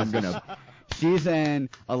on blast. I'm gonna. She's in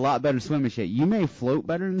a lot better swimming shape. You may float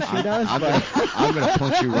better than she does, but I'm gonna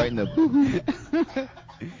punch you right in the.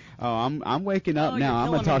 I'm waking up Oh, now. you're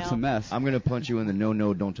I'm gonna killing me talk now. some mess. I'm gonna punch you in the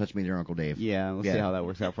no, don't touch me there, Uncle Dave. Yeah, let's see how that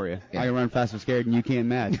works out for you. Yeah. I can run fast and scared, and you can't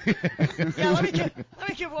mad. Yeah, let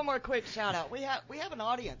me give one more quick shout out. We have an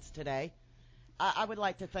audience today. I would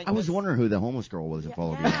like to thank. I was Miss- wondering who the homeless girl was that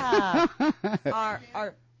followed you. Yeah.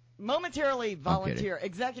 our momentarily volunteer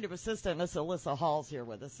executive assistant, Miss Alyssa Hall's here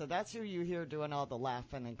with us. So that's who you hear doing all the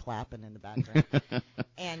laughing and clapping in the background.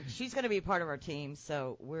 And she's going to be part of our team,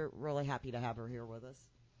 so we're really happy to have her here with us.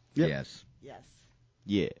 Yep. Yes. Yes,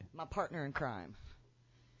 Yeah. my my partner in crime.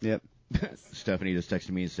 Yep. Stephanie just texted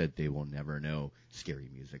me and said they will never know scary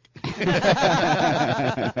music.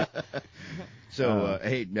 So,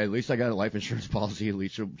 hey, at least I got a life insurance policy. At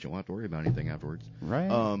least you won't have to worry about anything afterwards. Right.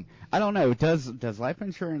 I don't know. Does life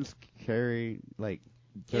insurance carry like?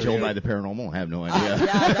 Killed by the paranormal? I have no idea.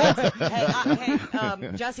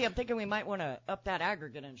 Jesse, I'm thinking we might want to up that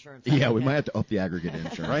aggregate insurance. Yeah, we might have to up the aggregate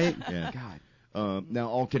insurance. Right? Yeah. God. Now,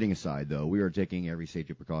 all kidding aside, though, we are taking every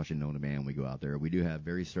safety precaution known to man when we go out there. We do have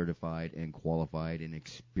very certified and qualified and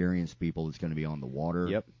experienced people that's going to be on the water,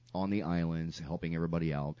 Yep. on the islands, helping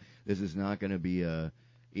everybody out. This is not going to be a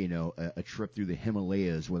trip through the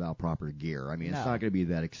Himalayas without proper gear. I mean, it's No. not going to be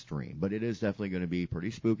that extreme, but it is definitely going to be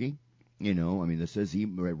pretty spooky. You know, I mean, this is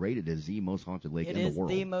rated as the most haunted lake It in is the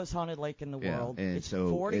world. the most haunted lake in the Yeah, world. and It's so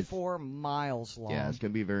 44 miles long. Yeah, it's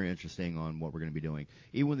going to be very interesting on what we're going to be doing.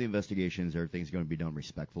 Even with the investigations, everything's going to be done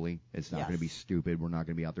respectfully. It's not Yes. going to be stupid. We're not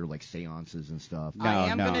going to be out there like seances and stuff. I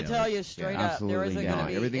am No, going to no. tell you straight up, there absolutely isn't not. going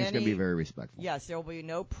to be Everything's any. going to be very respectful. Yes, there will be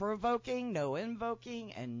no provoking, no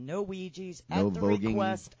invoking, and no Ouijas No at the voguing.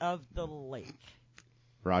 request of the lake.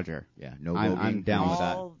 Roger. Yeah, no I'm voguing. down with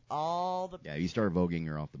that. All the Yeah, you start voguing,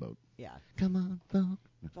 you're off the boat. yeah. Come on, vogue.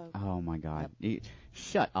 Oh my God.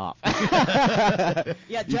 Shut up.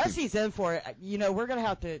 Yeah, Jesse's in for it. You know, we're going to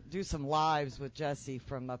have to do some lives with Jesse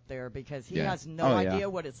from up there because he Yeah. has no Oh, yeah. idea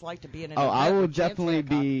what it's like to be in an Oh, event I will with Chance definitely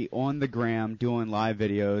Hancock. be on the gram doing live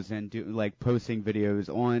videos and posting videos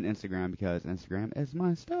on Instagram because Instagram is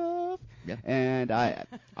my stuff. Yeah. And I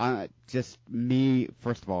just me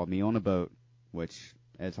first of all me on a boat, which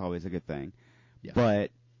is always a good thing. Yeah.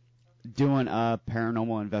 But doing a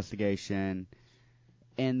paranormal investigation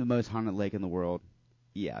in the most haunted lake in the world,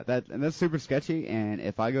 yeah, that's super sketchy. And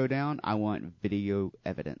if I go down, I want video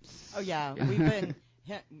evidence. Oh yeah, we've been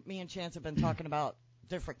me and Chance have been talking about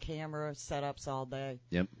different camera setups all day.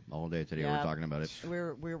 Yep, all day today Yeah. we're talking about it.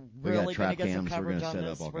 We're We got really going to trap get some cams, we're coverage gonna on set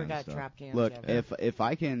this. up all We kinds got of stuff. trap cams. Look, yeah. if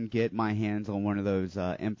I can get my hands on one of those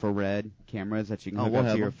infrared cameras that you can hook we'll up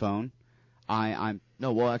have to your them. phone, I'm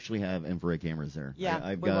No, we'll actually have infrared cameras there. Yeah,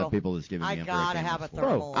 I've we got will. people that's giving me I infrared gotta cameras have a for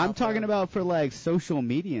thermal. it. bro. I'm out talking there. about for like social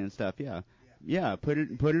media and stuff. Yeah. Put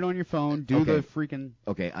it on your phone. Do Okay. the freaking.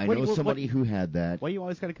 Okay, I What- know what- somebody who had that Why you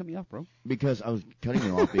always gotta cut me off, bro? because I was cutting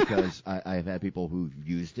you off because I've had people who've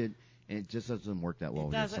used it and it just doesn't work that well It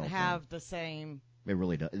with your doesn't cell phone. have the same. It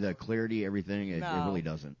really does. The clarity, everything, it No. really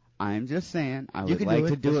doesn't. I'm just saying I You would can like do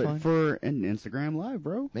to it, do that's it fine. for an Instagram live,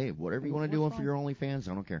 bro. Hey, whatever you want to do What's for your OnlyFans,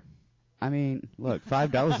 I don't care. I mean, look,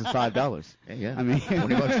 $5 is $5. Hey, yeah. I mean-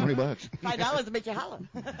 $20, $20. $5 to make you holler.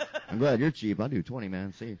 I'm glad you're cheap. I do 20,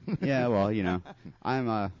 man. See. Yeah, well, I'm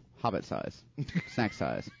a hobbit size, snack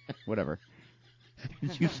size, whatever.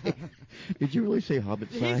 Did you say? Did you really say Hobbit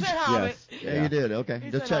He size? said Hobbit. Yes. Yeah, you did. Okay,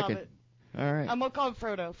 He just said checking. Hobbit. All right. I'm gonna call him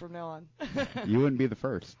Frodo from now on. You wouldn't be the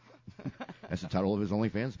first. That's the title of his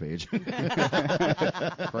OnlyFans page.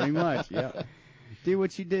 Pretty much, yeah. Do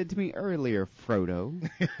what you did to me earlier, Frodo.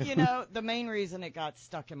 You know, the main reason it got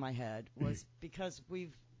stuck in my head was because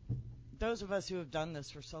those of us who have done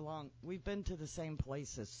this for so long, we've been to the same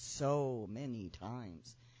places so many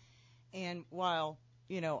times. And while,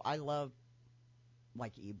 I love,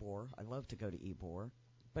 like Ybor, I love to go to Ybor,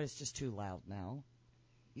 but it's just too loud now.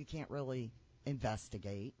 You can't really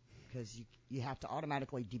investigate because you have to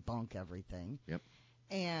automatically debunk everything. Yep.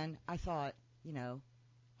 And I thought,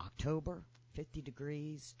 October, 50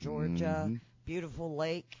 degrees, Georgia, Mhm. beautiful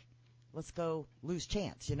lake. Let's go lose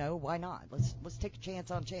Chance, why not? Let's take a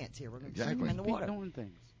chance on Chance here. We're going to shoot Exactly. him in the water. Doing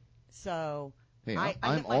things. So, Hey, I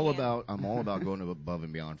I'm get my all hand- about going above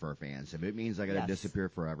and beyond for our fans. If it means I got to Yes. disappear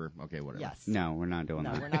forever, okay, whatever. yes. No, we're not doing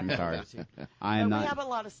No, that. we're not I'm gonna sorry. lose you. I But am we not. have a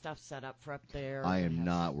lot of stuff set up for up there. I We am have-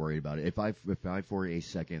 not worried about it. If I for a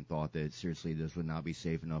second thought that seriously this would not be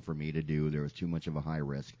safe enough for me to do, there was too much of a high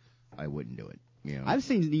risk, I wouldn't do it. I've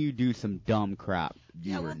seen you do some dumb crap.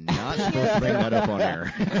 You Yeah, were well, not supposed to bring that up on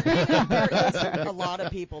air. There is a lot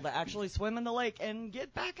of people that actually swim in the lake and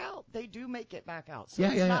get back out. They do make it back out. So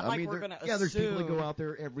it's not like we're going to assume. there's people that go out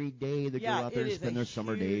there every day. That Yeah, go out there it and is spend a their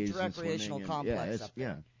summer huge days recreational and swimming. complex And, up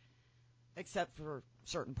there. Except for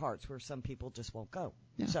certain parts where some people just won't go.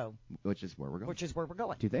 Yeah. So, which is where we're going. which is where we're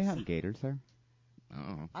going. Do they have gators there? I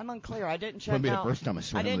don't know. I'm unclear. I didn't check Wouldn't be out. the first time I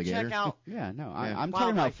swam I with didn't a check gator. out. Yeah, no. Yeah. I'm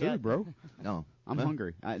talking about Wildlife yet. food, bro. No, I'm Huh?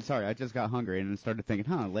 hungry. Sorry, I just got hungry and then started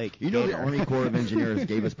thinking, lake. You know the gator. Army Corps of Engineers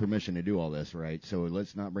gave us permission to do all this, right? So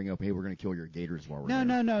let's not bring up, hey, we're going to kill your gators while we're No,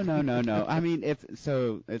 there. no. I mean, it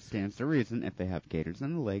stands to reason. If they have gators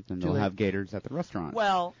in the lake, then Too they'll late. have gators at the restaurant.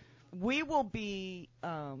 Well, we will be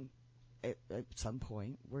at some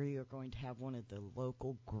point. We are going to have one of the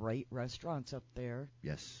local great restaurants up there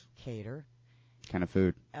Yes. cater. Kind of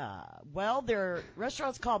food. Well, their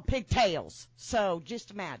restaurant's called Pigtails. So just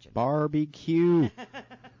imagine. Barbecue.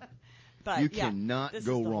 But You yeah, cannot this is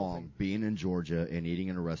go the whole wrong thing. being in Georgia and eating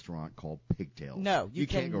in a restaurant called Pigtails. No, you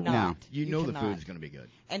can't go wrong. cannot. You You know the cannot. food's going to be good.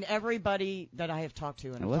 And everybody that I have talked to,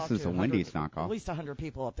 and I've Unless talked it's to a 100 Wendy's knockoff. at least 100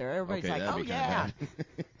 people up there. Everybody's Okay, like, that'd "Oh be kinda yeah,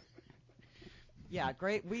 bad. yeah,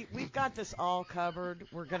 great. We've got this all covered.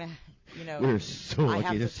 We're gonna, We're so I lucky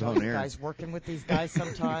have to this is tell on you air. guys, working with these guys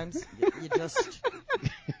sometimes, you just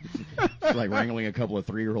It's like wrangling a couple of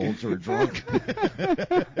 3-year-olds who are drunk.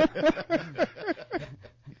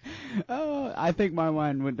 Oh, I think my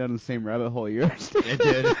mind went down the same rabbit hole yours. It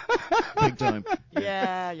did. Big time.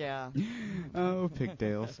 yeah. Oh,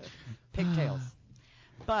 pigtails. Pigtails.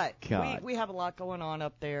 But God. we have a lot going on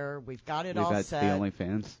up there. We've got it We've all got set. the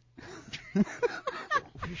OnlyFans.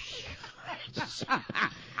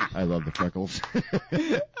 I love the freckles.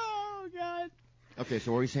 Oh God. Okay,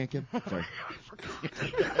 so what were you saying, Kim? Sorry.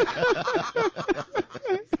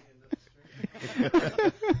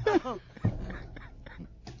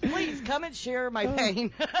 Please come and share my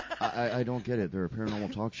pain. I don't get it. They're a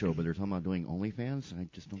paranormal talk show, but they're talking about doing OnlyFans. I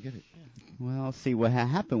just don't get it. Well, see what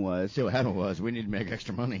happened was So what happened was we need to make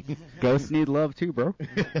extra money. ghosts need love too, bro.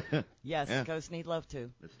 Yes, Yeah. ghosts need love too.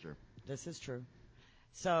 That's true. This is true.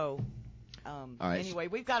 So, All right. anyway,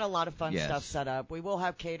 we've got a lot of fun Yes. stuff set up. We will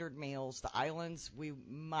have catered meals. The islands, we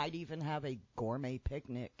might even have a gourmet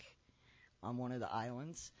picnic on one of the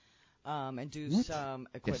islands, and do What? some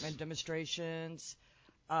equipment Yes. demonstrations.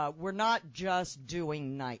 We're not just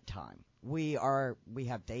doing nighttime. We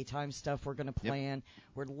have daytime stuff we're going to plan.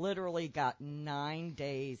 We're literally got 9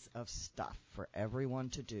 days of stuff for everyone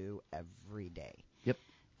to do every day. Yep.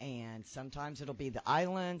 And sometimes it'll be the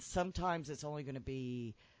islands. Sometimes it's only going to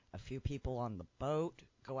be a few people on the boat,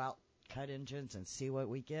 go out, cut engines, and see what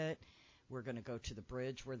we get. We're going to go to the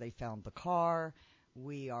bridge where they found the car.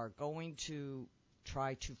 We are going to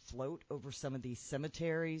try to float over some of these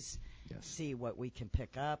cemeteries, Yes. see what we can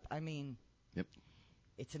pick up. I mean, Yep.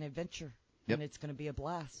 it's an adventure, Yep. and it's going to be a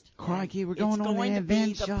blast. Crikey, we're It's going on going an to be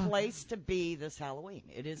adventure. the place to be this Halloween.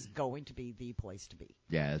 It is going to be the place to be.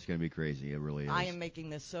 Yeah, it's gonna be crazy. It really is. I am making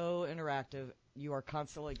this so interactive. You are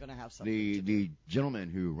constantly going to have something the to do. the gentleman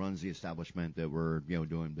who runs the establishment that we're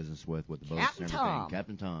doing business with the boats Captain and everything, Tom.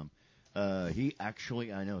 Captain Tom. He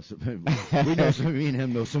actually, I know, so, we know some, me and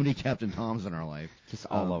him know so many Captain Toms in our life. Just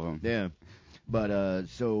all of them. Yeah, but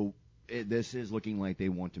this is looking like they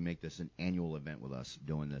want to make this an annual event with us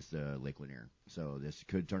doing this Lake Lanier. So this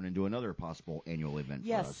could turn into another possible annual event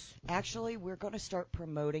for us. Yes, actually, we're going to start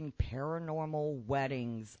promoting paranormal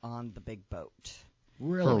weddings on the big boat.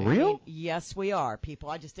 Really? For real? Yes, we are, people.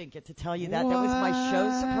 I just didn't get to tell you that. That was my show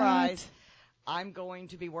What? surprise. I'm going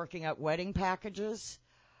to be working up wedding packages.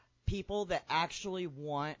 People that actually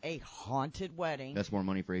want a haunted wedding That's more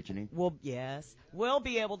money for H&E. will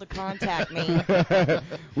be able to contact me.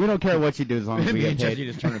 We don't care what you do as long as we Me get and Jesse paid.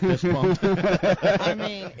 just turn a fist bump. I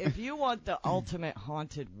mean, if you want the ultimate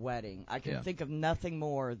haunted wedding, I can Yeah. think of nothing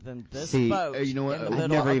more than this See, boat you know what? in the I've middle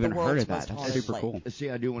never of even the heard world's of that. most That's haunted super lake. cool. See,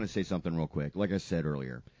 I do want to say something real quick. Like I said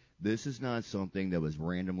earlier, this is not something that was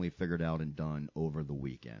randomly figured out and done over the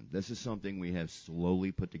weekend. This is something we have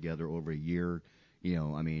slowly put together over a year.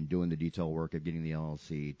 Doing the detail work of getting the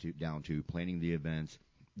LLC down to planning the events,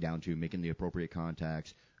 down to making the appropriate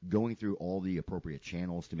contacts, going through all the appropriate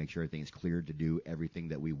channels to make sure everything is cleared to do everything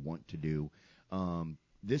that we want to do.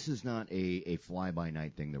 This is not a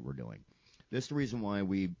fly-by-night thing that we're doing. This is the reason why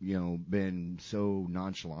we've, been so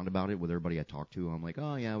nonchalant about it with everybody I talk to. I'm like,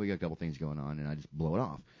 oh, yeah, we got a couple things going on, and I just blow it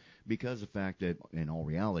off. Because of the fact that, in all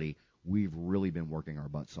reality, we've really been working our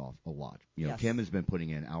butts off a lot. Yes. Kim has been putting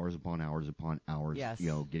in hours upon hours upon hours, Yes.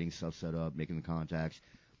 Getting stuff set up, making the contacts,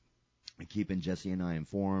 keeping Jesse and I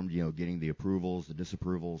informed, getting the approvals, the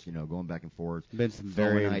disapprovals, going back and forth. Been some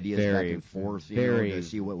throwing very, ideas very, back and forth, very, to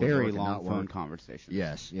see what would very work and long not phone work.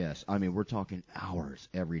 conversations. Yes. I mean, we're talking hours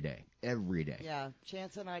every day. Yeah,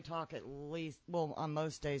 Chance and I talk at least, on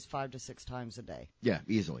most days, 5 to 6 times a day. Yeah,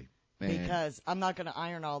 easily. And Because I'm not going to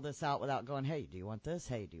iron all this out without going, hey, do you want this?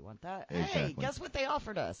 Hey, do you want that? Hey, Exactly. guess what they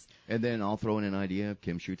offered us? And then I'll throw in an idea.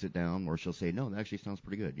 Kim shoots it down, or she'll say, "No, that actually sounds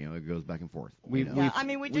pretty good." It goes back and forth. We- Yeah, I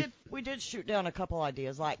mean, we did shoot down a couple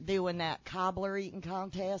ideas, like doing that cobbler eating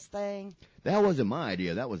contest thing. That wasn't my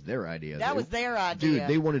idea. That was their idea. That was their idea. Dude,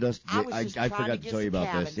 they wanted us. I was just I trying forgot to to get tell you some about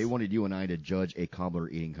this. cabins. They wanted you and I to judge a cobbler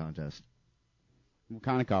eating contest. What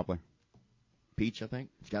kind of cobbler? Peach, I think.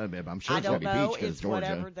 It's got to be. I'm sure I it's got don't to be know. peach because It's Georgia.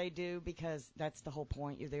 whatever they do because that's the whole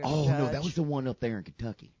point. You're there to Oh judge. no, that was the one up there in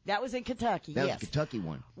Kentucky. That was in Kentucky, That yes. was the Kentucky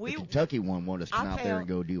one. We- The Kentucky one wanted us to come I out there and found-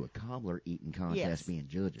 go do a cobbler eating contest, Yes. being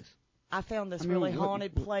judges. I found this I mean, really what-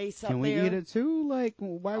 haunted place up Can we there. eat it too? Like,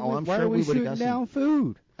 why, Oh, I'm why sure are we we would've shooting got some- down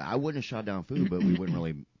food? I wouldn't have shot down food, but we wouldn't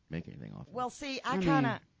really make anything off of it. Well, see,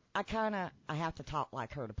 I I have to talk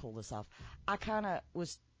like her to pull this off. I kind of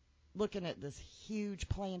was looking at this huge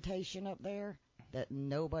plantation up there that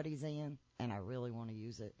nobody's in, and I really want to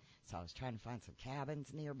use it. So I was trying to find some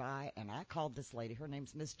cabins nearby, and I called this lady. Her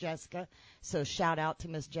name's Miss Jessica. So shout out to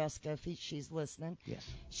Miss Jessica if she's listening. Yes.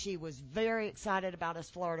 She was very excited about us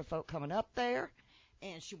Florida folk coming up there,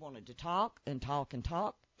 and she wanted to talk and talk and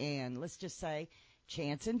talk. And let's just say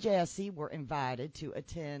Chance and Jesse were invited to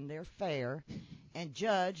attend their fair and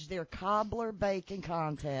judge their cobbler baking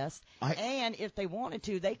contest. And if they wanted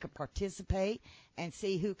to, they could participate and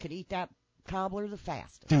see who could eat that cobbler the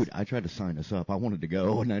fastest. Dude, I tried to sign us up. I wanted to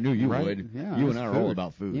go, and I knew you Right. would. Yeah, You it's and I are all food.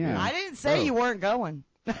 about food. Yeah. I didn't say Oh. you weren't going.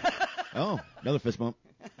 Oh, another fist bump.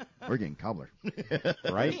 We're getting cobbler.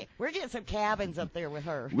 Right? We're getting some cabins up there with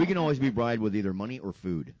her. We can always be bribed with either money or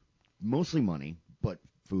food. Mostly money, but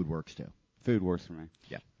food works too. Food works for me.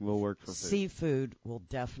 Yeah. We'll work for food. Seafood will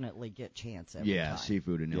definitely get chance every Yeah, time.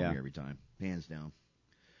 seafood and Yeah. every time, hands down.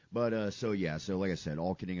 But so like I said,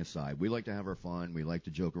 all kidding aside, we like to have our fun. We like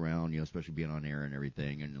to joke around, especially being on air and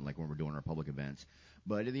everything, and like when we're doing our public events.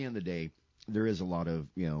 But at the end of the day, there is a lot of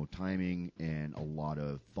timing and a lot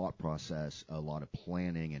of thought process, a lot of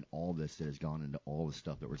planning, and all this that has gone into all the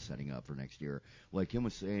stuff that we're setting up for next year. Like Kim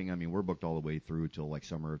was saying, I mean, we're booked all the way through till like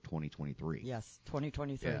summer of 2023. Yes,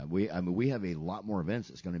 2023. Yeah, we have a lot more events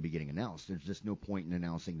that's going to be getting announced. There's just no point in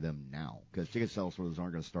announcing them now because ticket sales for those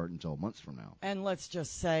aren't going to start until months from now. And let's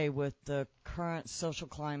just say with the current social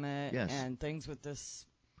climate Yes. and things with this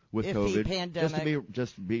With iffy COVID, pandemic.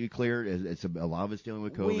 just to be clear, it's a lot of it's dealing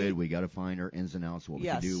with COVID. We got to find our ins and outs, what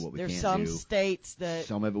yes, we can do, what we there's can't some do. states that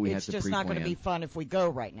Some of it we have it's to just not going to pre-plan. be fun if we go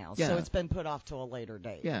right now. Yeah. So it's been put off to a later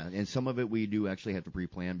date. Yeah, and some of it we do actually have to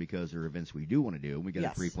pre-plan because there are events we do want to do. We got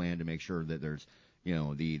Yes. to pre-plan to make sure that there's,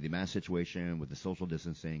 the mass situation with the social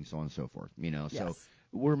distancing, so on and so forth. So Yes.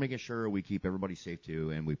 we're making sure we keep everybody safe too,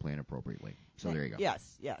 and we plan appropriately. So there you go.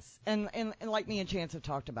 Yes. And like me and Chance have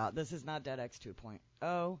talked about, this is not DeadX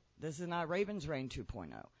 2.0. This is not Raven's Reign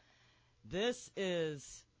 2.0. This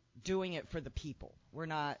is doing it for the people. We're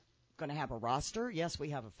not going to have a roster. Yes, we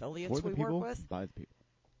have affiliates For the we people, work with. by the people.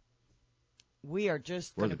 We are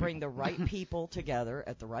just For going the to bring the right people together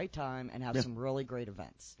at the right time and have Yeah. some really great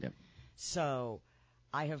events. Yep. So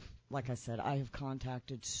like I said, I have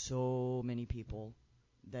contacted so many people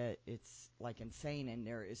that it's like insane, and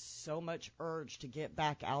there is so much urge to get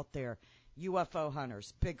back out there. UFO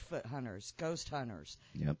hunters, Bigfoot hunters, ghost hunters,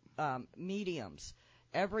 Yep. mediums.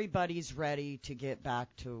 Everybody's ready to get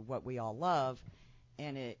back to what we all love,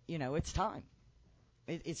 and it's time.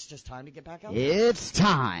 It's just time to get back out there. It's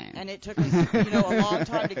time. And it took us, a long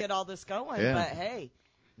time to get all this going, Yeah. but hey,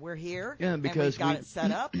 we're here. Yeah, and because we've got we- it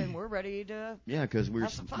set up, and we're ready to. Yeah, because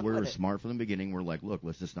Have some fun we're with it. smart from the beginning. We're like, look,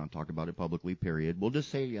 let's just not talk about it publicly. Period. We'll just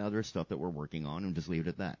say there's stuff that we're working on and just leave it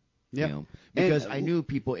at that. Yeah. Because And- I knew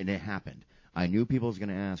people, and it happened. I knew people was going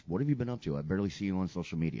to ask, what have you been up to? I barely see you on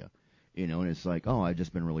social media. And it's like, oh, I've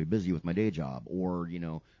just been really busy with my day job, or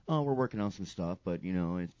oh, we're working on some stuff, but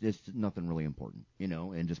it's nothing really important,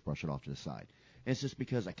 and just brush it off to the side. And it's just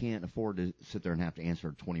because I can't afford to sit there and have to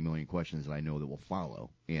answer 20 million questions that I know that will follow,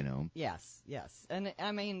 Yes. And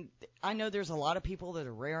I mean, I know there's a lot of people that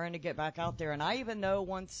are raring to get back out there, and I even know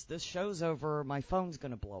once this show's over, my phone's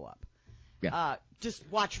going to blow up. Yeah. Just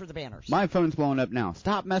watch for the banners. My phone's blowing up now.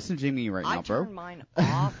 Stop messaging me right I now, bro. turned mine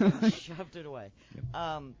off and shoved it away.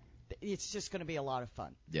 It's just going to be a lot of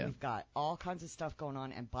fun. Yeah. We've got all kinds of stuff going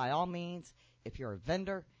on, and by all means, if you're a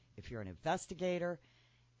vendor, if you're an investigator,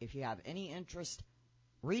 if you have any interest,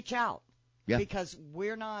 reach out. Yeah. Because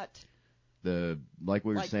we're not. Like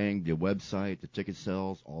we were Like- saying, the website, the ticket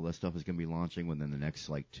sales, all that stuff is going to be launching within the next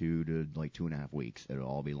 2 to 2.5 weeks. It'll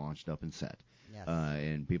all be launched up and set. Yes.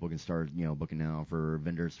 And people can start, booking now for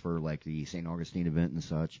vendors for like the St. Augustine event and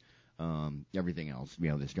such. Everything else,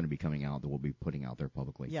 that's going to be coming out that we'll be putting out there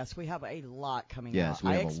publicly. Yes, we have a lot coming Yes, out. we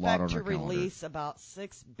I have a lot expect on to our calendar. release about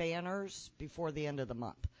 6 banners before the end of the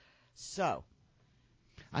month. So,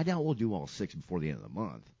 I doubt we'll do all 6 before the end of the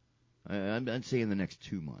month. I'd say in the next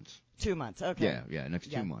 2 months. 2 months. Okay. Yeah,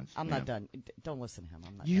 next 2 months. I'm yeah. not done. Don't listen to him.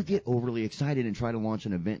 I'm not You done get overly excited and try to launch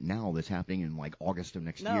an event now that's happening in August of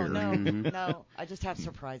next year. No. I just have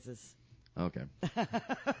surprises. Okay.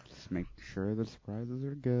 Just make sure the surprises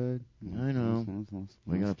are good. I know.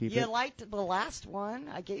 We gotta keep You it. liked the last one.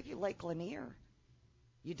 I gave you Lake Lanier.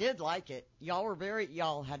 You did like it.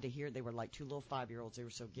 Y'all had to hear they were like 2 little 5-year-olds. They were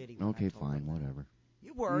so giddy. when I Okay, told fine, them. whatever.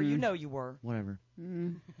 You were. You know you were. Whatever.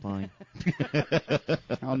 Mm, Fine.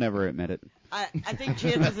 I'll never admit it. I think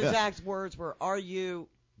Chance's exact words were, "Are you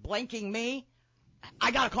blanking me? I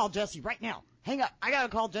gotta call Jesse right now. Hang up. I gotta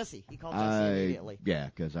call Jesse." He called Jesse immediately. Yeah,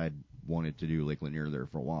 because I wanted to do Lake Lanier there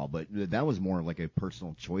for a while, but that was more like a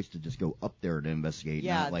personal choice to just go up there to investigate.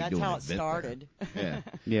 Yeah, not like that's doing how an it event started. there.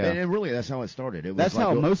 Yeah, Yeah. and really that's how it started. It was That's like,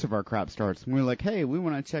 how oh, most of our crap starts. We're like, hey, we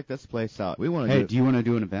want to check this place out. We wanna Hey, do- do you want to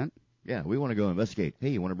do an event? Yeah, we want to go investigate. Hey,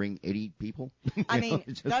 you want to bring 80 people? I You mean, know,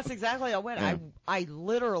 just- that's exactly how it went. Yeah. I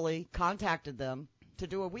literally contacted them to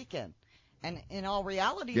do a weekend. And in all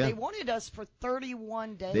reality, Yeah. they wanted us for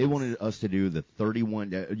 31 days. They wanted us to do the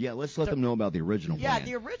 31 yeah, let's let them know about the original Yeah, plan.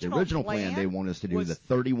 the original plan, they want us to do was- the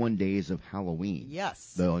 31 days of Halloween.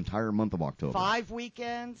 Yes. The entire month of October. 5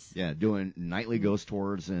 weekends. Yeah, doing nightly ghost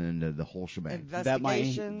tours and the whole shebang. That might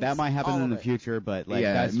Investigations. happen all in of the it. future, but like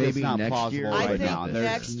Yeah, that's maybe just not next plausible year, I right think now. not There's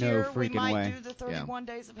next no year we freaking might way. do the 31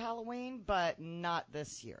 days of Halloween, but not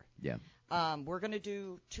this year. Yeah. We're going to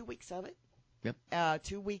do 2 weeks of it. Yep.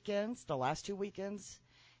 2 weekends, the last 2 weekends.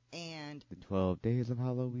 And The 12 days of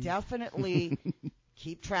Halloween. definitely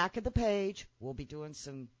keep track of the page. We'll be doing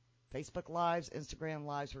some Facebook Lives, Instagram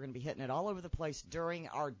Lives. We're going to be hitting it all over the place during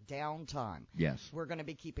our downtime. Yes. We're going to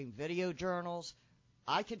be keeping video journals.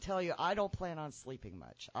 I can tell you, I don't plan on sleeping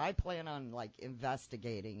much. I plan on, like,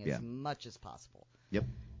 investigating as much as possible. Yep.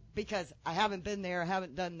 Because I haven't been there,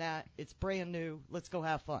 haven't done that. It's brand new. Let's go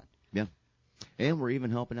have fun. Yeah. And we're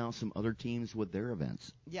even helping out some other teams with their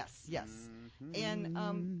events. Yes, yes.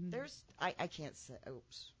 And there's, I can't say,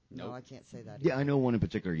 oops. No, Nope. I can't say that. Yeah, I know one in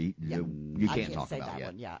particular you I can't talk say about that yet.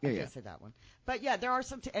 one. Yeah, yeah, I yeah. can't say that one. But yeah, there are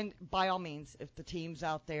some, and by all means, if the teams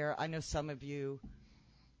out there, I know some of you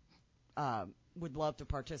would love to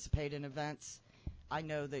participate in events. I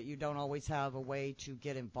know that you don't always have a way to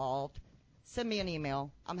get involved. Send me an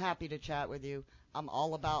email. I'm happy to chat with you. I'm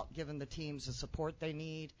all about giving the teams the support they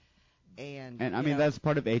need. And And I you mean, know, that's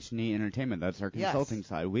part of H&E Entertainment. That's our Yes. consulting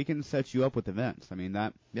side. We can set you up with events. I mean, Yeah.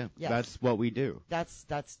 Yes. that's what we do. that's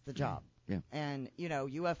the job. Yeah. And you know,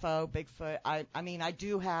 UFO, Bigfoot. I mean, I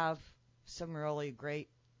do have some really great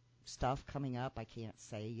stuff coming up. I can't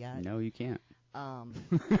say yet. No, you can't.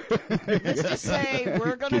 Let's just say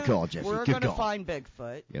we're gonna Good call, Jesse. we're Good gonna call. find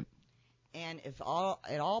Bigfoot. Yep. And if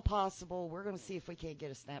at all possible, we're gonna see if we can't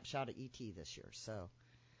get a snapshot of ET this year. So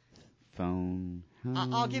Phone.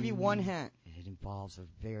 I'll give you one hint. It involves a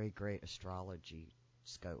very great astrology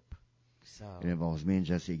scope. So It involves me and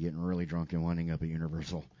Jesse getting really drunk and winding up at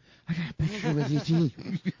Universal. I got a picture with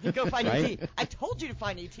E.T. go find Right? ET. I told you to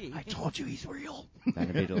find ET. I told you he's real.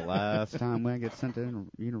 That'll be the last time I get sent to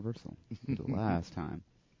Universal. The last time.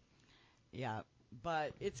 Yeah,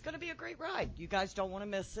 but it's going to be a great ride. You guys don't want to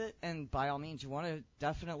miss it, and by all means, you want to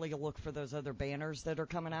definitely look for those other banners that are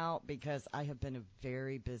coming out because I have been a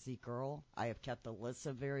very busy girl. I have kept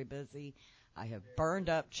Alyssa very busy. I have burned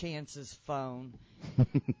up Chance's phone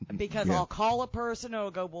because Yeah. I'll call a person and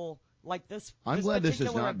it'll go, well, like this. I'm glad this is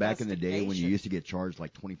particular not back in the day when you investigation. used to get charged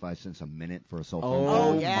like 25 cents a minute for a cell phone. Oh,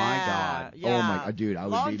 Oh, my yeah. God. Yeah. Oh, my dude, I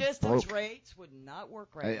would Long be distance broke. rates would not work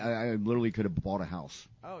right. I literally could have bought a house.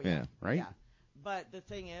 Oh, yeah. Yeah. Right? Yeah. But the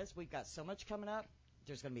thing is, we've got so much coming up.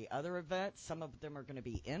 There's going to be other events. Some of them are going to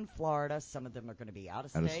be in Florida. Some of them are going to be out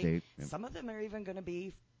of state. Out of state, yep. Some of them are even going to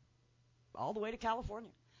be all the way to California.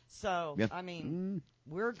 So, Yep. I mean,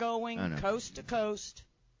 we're going I know. coast to coast,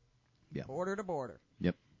 Yeah. border to border.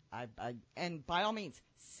 Yep. And by all means,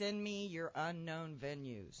 send me your unknown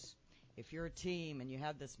venues. If you're a team and you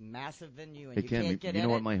have this massive venue and Hey, you Kim, can't get you in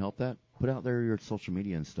know what it, might help that? Put out there your social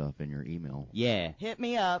media and stuff and your email. Yeah. hit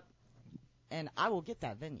me up, and I will get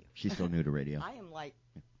that venue. She's still new to radio. I am like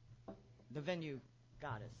the venue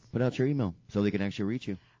goddess. Put out your email so they can actually reach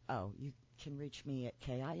you. Oh, you can reach me at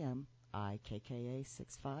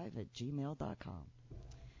KIMIKKA65@gmail.com.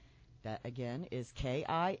 That again is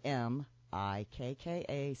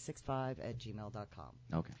KIMIKKA65@gmail.com.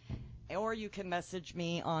 Okay. Or you can message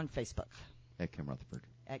me on Facebook At Kim Rutherford.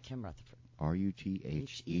 at Kim Rutherford.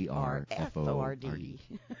 RUTHERFORD.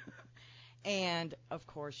 And of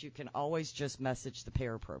course, you can always just message the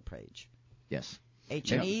Parapro page. Yes.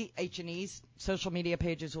 H&E's social media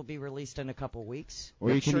pages will be released in a couple weeks. Or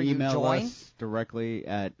Make you can sure email join. us directly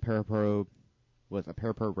at Parapro. Was it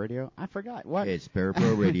Parapro Radio? I forgot. What? It's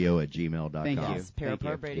paraproradio@gmail.com. Thank you. Yes,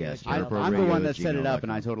 Parapro Radio. Yes, at I'm gmail.com. the one radio that set it up,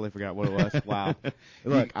 and I gmail.com. totally forgot what it was. Wow.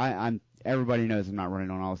 Look, I'm. Everybody knows I'm not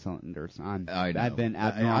running on all cylinders. I know. I've been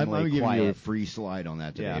I'm abnormally giving quiet. you a free slide on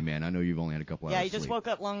that today, Yeah. man. I know you've only had a couple hours Yeah, he just sleep. woke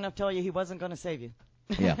up long enough to tell you he wasn't going to save you.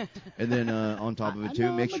 Yeah. And then on top of I it, too,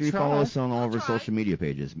 know, make I'm sure you gonna follow try. us on all of our I'll try. social media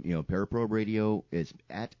pages. You know, Parapro Radio is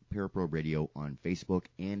at Parapro Radio on Facebook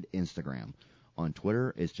and Instagram. On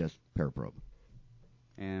Twitter, it's just Paraprobe.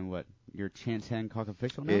 And what? Your Chance Hancock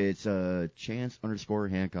official now? It's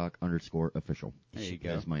Chance_Hancock_official. There you go.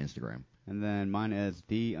 That's my Instagram. And then mine is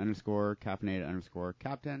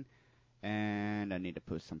the_caffeinated_captain. And I need to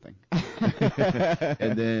post something.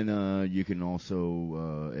 And then you can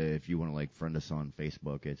also, if you want to like friend us on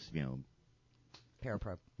Facebook, it's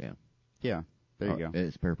Parapro. Yeah, there you go.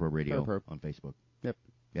 It's Parapro Radio Paraprobe. on Facebook. Yep.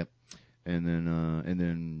 And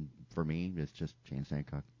then for me, it's just Chance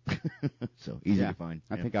Hancock. So easy to find.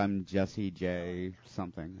 I think I'm Jesse J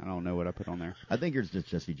something. I don't know what I put on there. I think yours just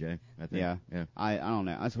Jesse J. I think. Yeah. I don't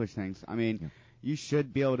know. I switch things. I mean, you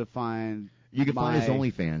should be able to find. You can find his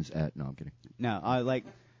OnlyFans at. No, I'm kidding. No,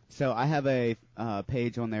 so I have a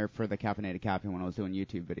page on there for the Caffeinated Captain when I was doing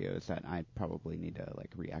YouTube videos that I probably need to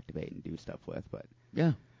reactivate and do stuff with. But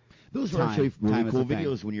yeah. Those were actually really cool thing.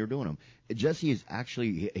 videos when you were doing them. Jesse is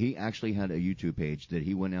he actually had a YouTube page that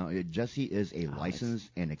he went out. Jesse is a licensed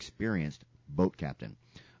and experienced boat captain.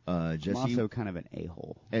 Jesse, I'm also kind of an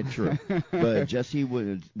a-hole. True. But Jesse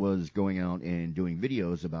was going out and doing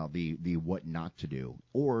videos about the what not to do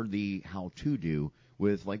or the how to do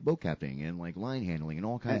with boat captaining and line handling and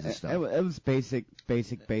all kinds of stuff. It was basic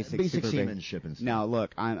seamanship and stuff. Now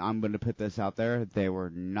look, I'm going to put this out there. They were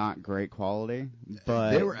not great quality,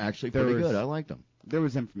 but they were actually pretty good. I liked them. There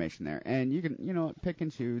was information there, and you can pick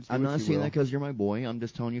and choose. I'm not saying that because you're my boy. I'm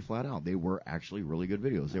just telling you flat out. They were actually really good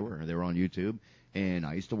videos. They were on YouTube. And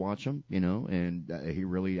I used to watch them, and he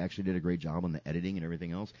really actually did a great job on the editing and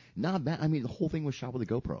everything else. Not bad. I mean, the whole thing was shot with a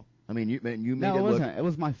GoPro. I mean, you made it look. It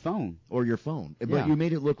was my phone. Or your phone. But you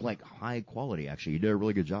made it look like high quality, actually. You did a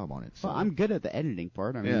really good job on it. So. Well, I'm good at the editing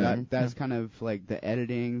part. I mean, that's kind of the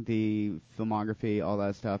editing, the filmography, all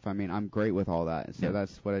that stuff. I mean, I'm great with all that. So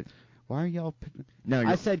that's what it. Why are y'all?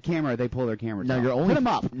 I said camera. They pull their cameras. Now out. you're only put them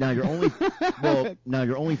up. Now you're only now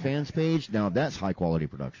your OnlyFans page. Now that's high quality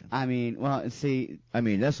production. I mean, well, see. I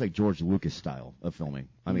mean, that's like George Lucas style of filming.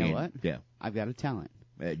 I mean, you know what? Yeah. I've got a talent.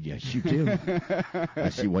 Yes, you do. I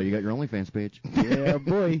see why you got your OnlyFans page. Yeah,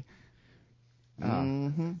 boy.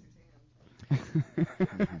 Mm-hmm.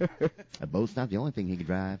 A boat's not the only thing he can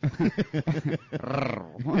drive.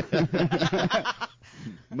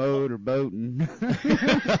 Motorboating.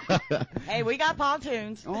 Hey, we got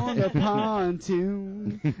pontoons. On the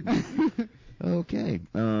pontoon. Okay.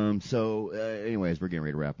 Anyways, we're getting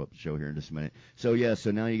ready to wrap up the show here in just a minute. So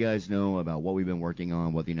now you guys know about what we've been working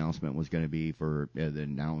on, what the announcement was going to be for the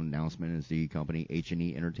announcement is the company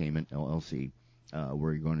H&E Entertainment LLC.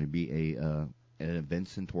 We're going to be an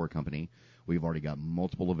events and tour company. We've already got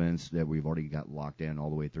multiple events that we've already got locked in all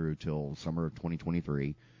the way through till summer of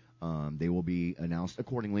 2023. They will be announced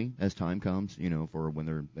accordingly as time comes, for when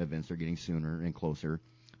their events are getting sooner and closer.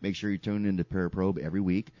 Make sure you tune into Paraprobe every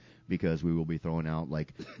week because we will be throwing out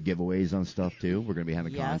giveaways on stuff too. We're going to be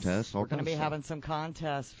having contests. We're going to be having some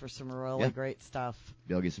contests for some really great stuff.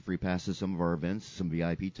 They'll get some free passes to some of our events, some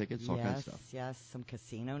VIP tickets, all kinds of stuff. Yes, some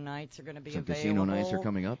casino nights are going to be available. Some casino nights are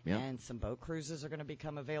coming up, yeah. And some boat cruises are going to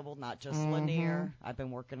become available, not just Lanier. I've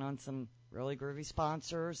been working on some really groovy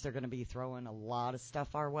sponsors. They're going to be throwing a lot of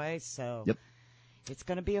stuff our way, so it's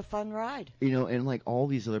going to be a fun ride. And all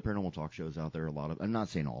these other paranormal talk shows out there, I'm not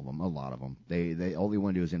saying all of them, a lot of them, they all they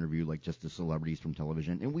want to do is interview just the celebrities from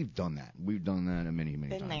television, and we've done that. We've done that many times.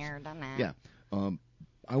 Been there, done that. Yeah.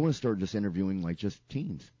 I want to start just interviewing just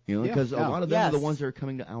teens, because a lot of them are the ones that are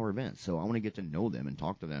coming to our events. So I want to get to know them and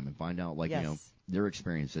talk to them and find out their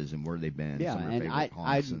experiences and where they've been. Yeah, some of their and favorite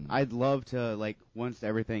haunts I'd love to once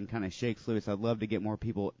everything kind of shakes loose, I'd love to get more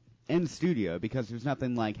people in studio because there's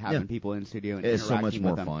nothing like having people in studio and it's so much interacting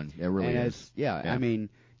more with them. fun. It really is. I mean,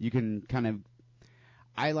 you can kind of.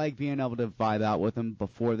 I like being able to vibe out with them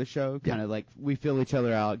before the show, kind of we feel each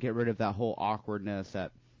other out, get rid of that whole awkwardness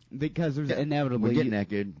because there's inevitably we get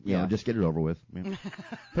naked, just get it over with. Yeah.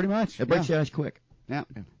 Pretty much. It breaks the ice quick. Yeah.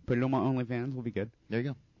 Put it on my OnlyFans, we'll be good. There you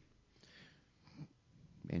go.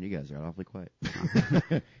 Man, you guys are awfully quiet.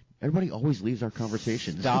 Everybody always leaves our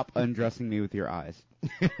conversations. Stop undressing me with your eyes.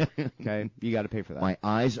 Okay? You got to pay for that. My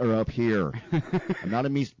eyes are up here. I'm not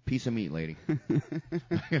a piece of meat, lady.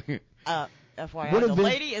 FYI, the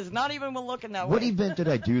lady is not even looking that way. What event did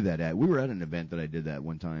I do that at? We were at an event that I did that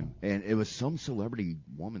one time, and it was some celebrity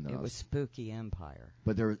woman. It was Spooky Empire.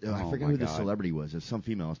 But I forget who the celebrity was. It was some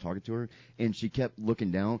female I was talking to her, and she kept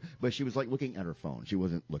looking down, but she was looking at her phone. She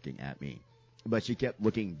wasn't looking at me. But she kept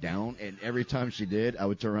looking down, and every time she did, I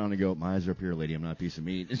would turn around and go, "My eyes are up here, lady. I'm not a piece of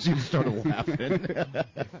meat." And she started laughing.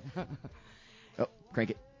 Oh,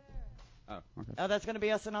 crank it. Oh, okay. Oh, that's going to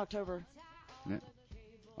be us in October. Yeah.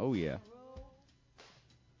 Oh, yeah.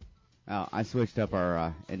 Oh, I switched up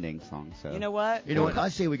our ending song, so. You know what? I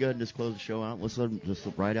say we go ahead and just close the show out. Let's let them just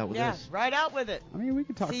ride out with this. Yeah, ride out with it. I mean, we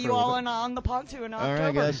can talk. See you all on the pontoon in October. All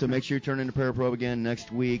right, guys. So make sure you turn into Paraprobe again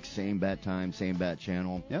next week. Same bat time, same bat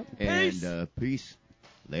channel. Yep. And peace.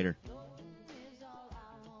 Later.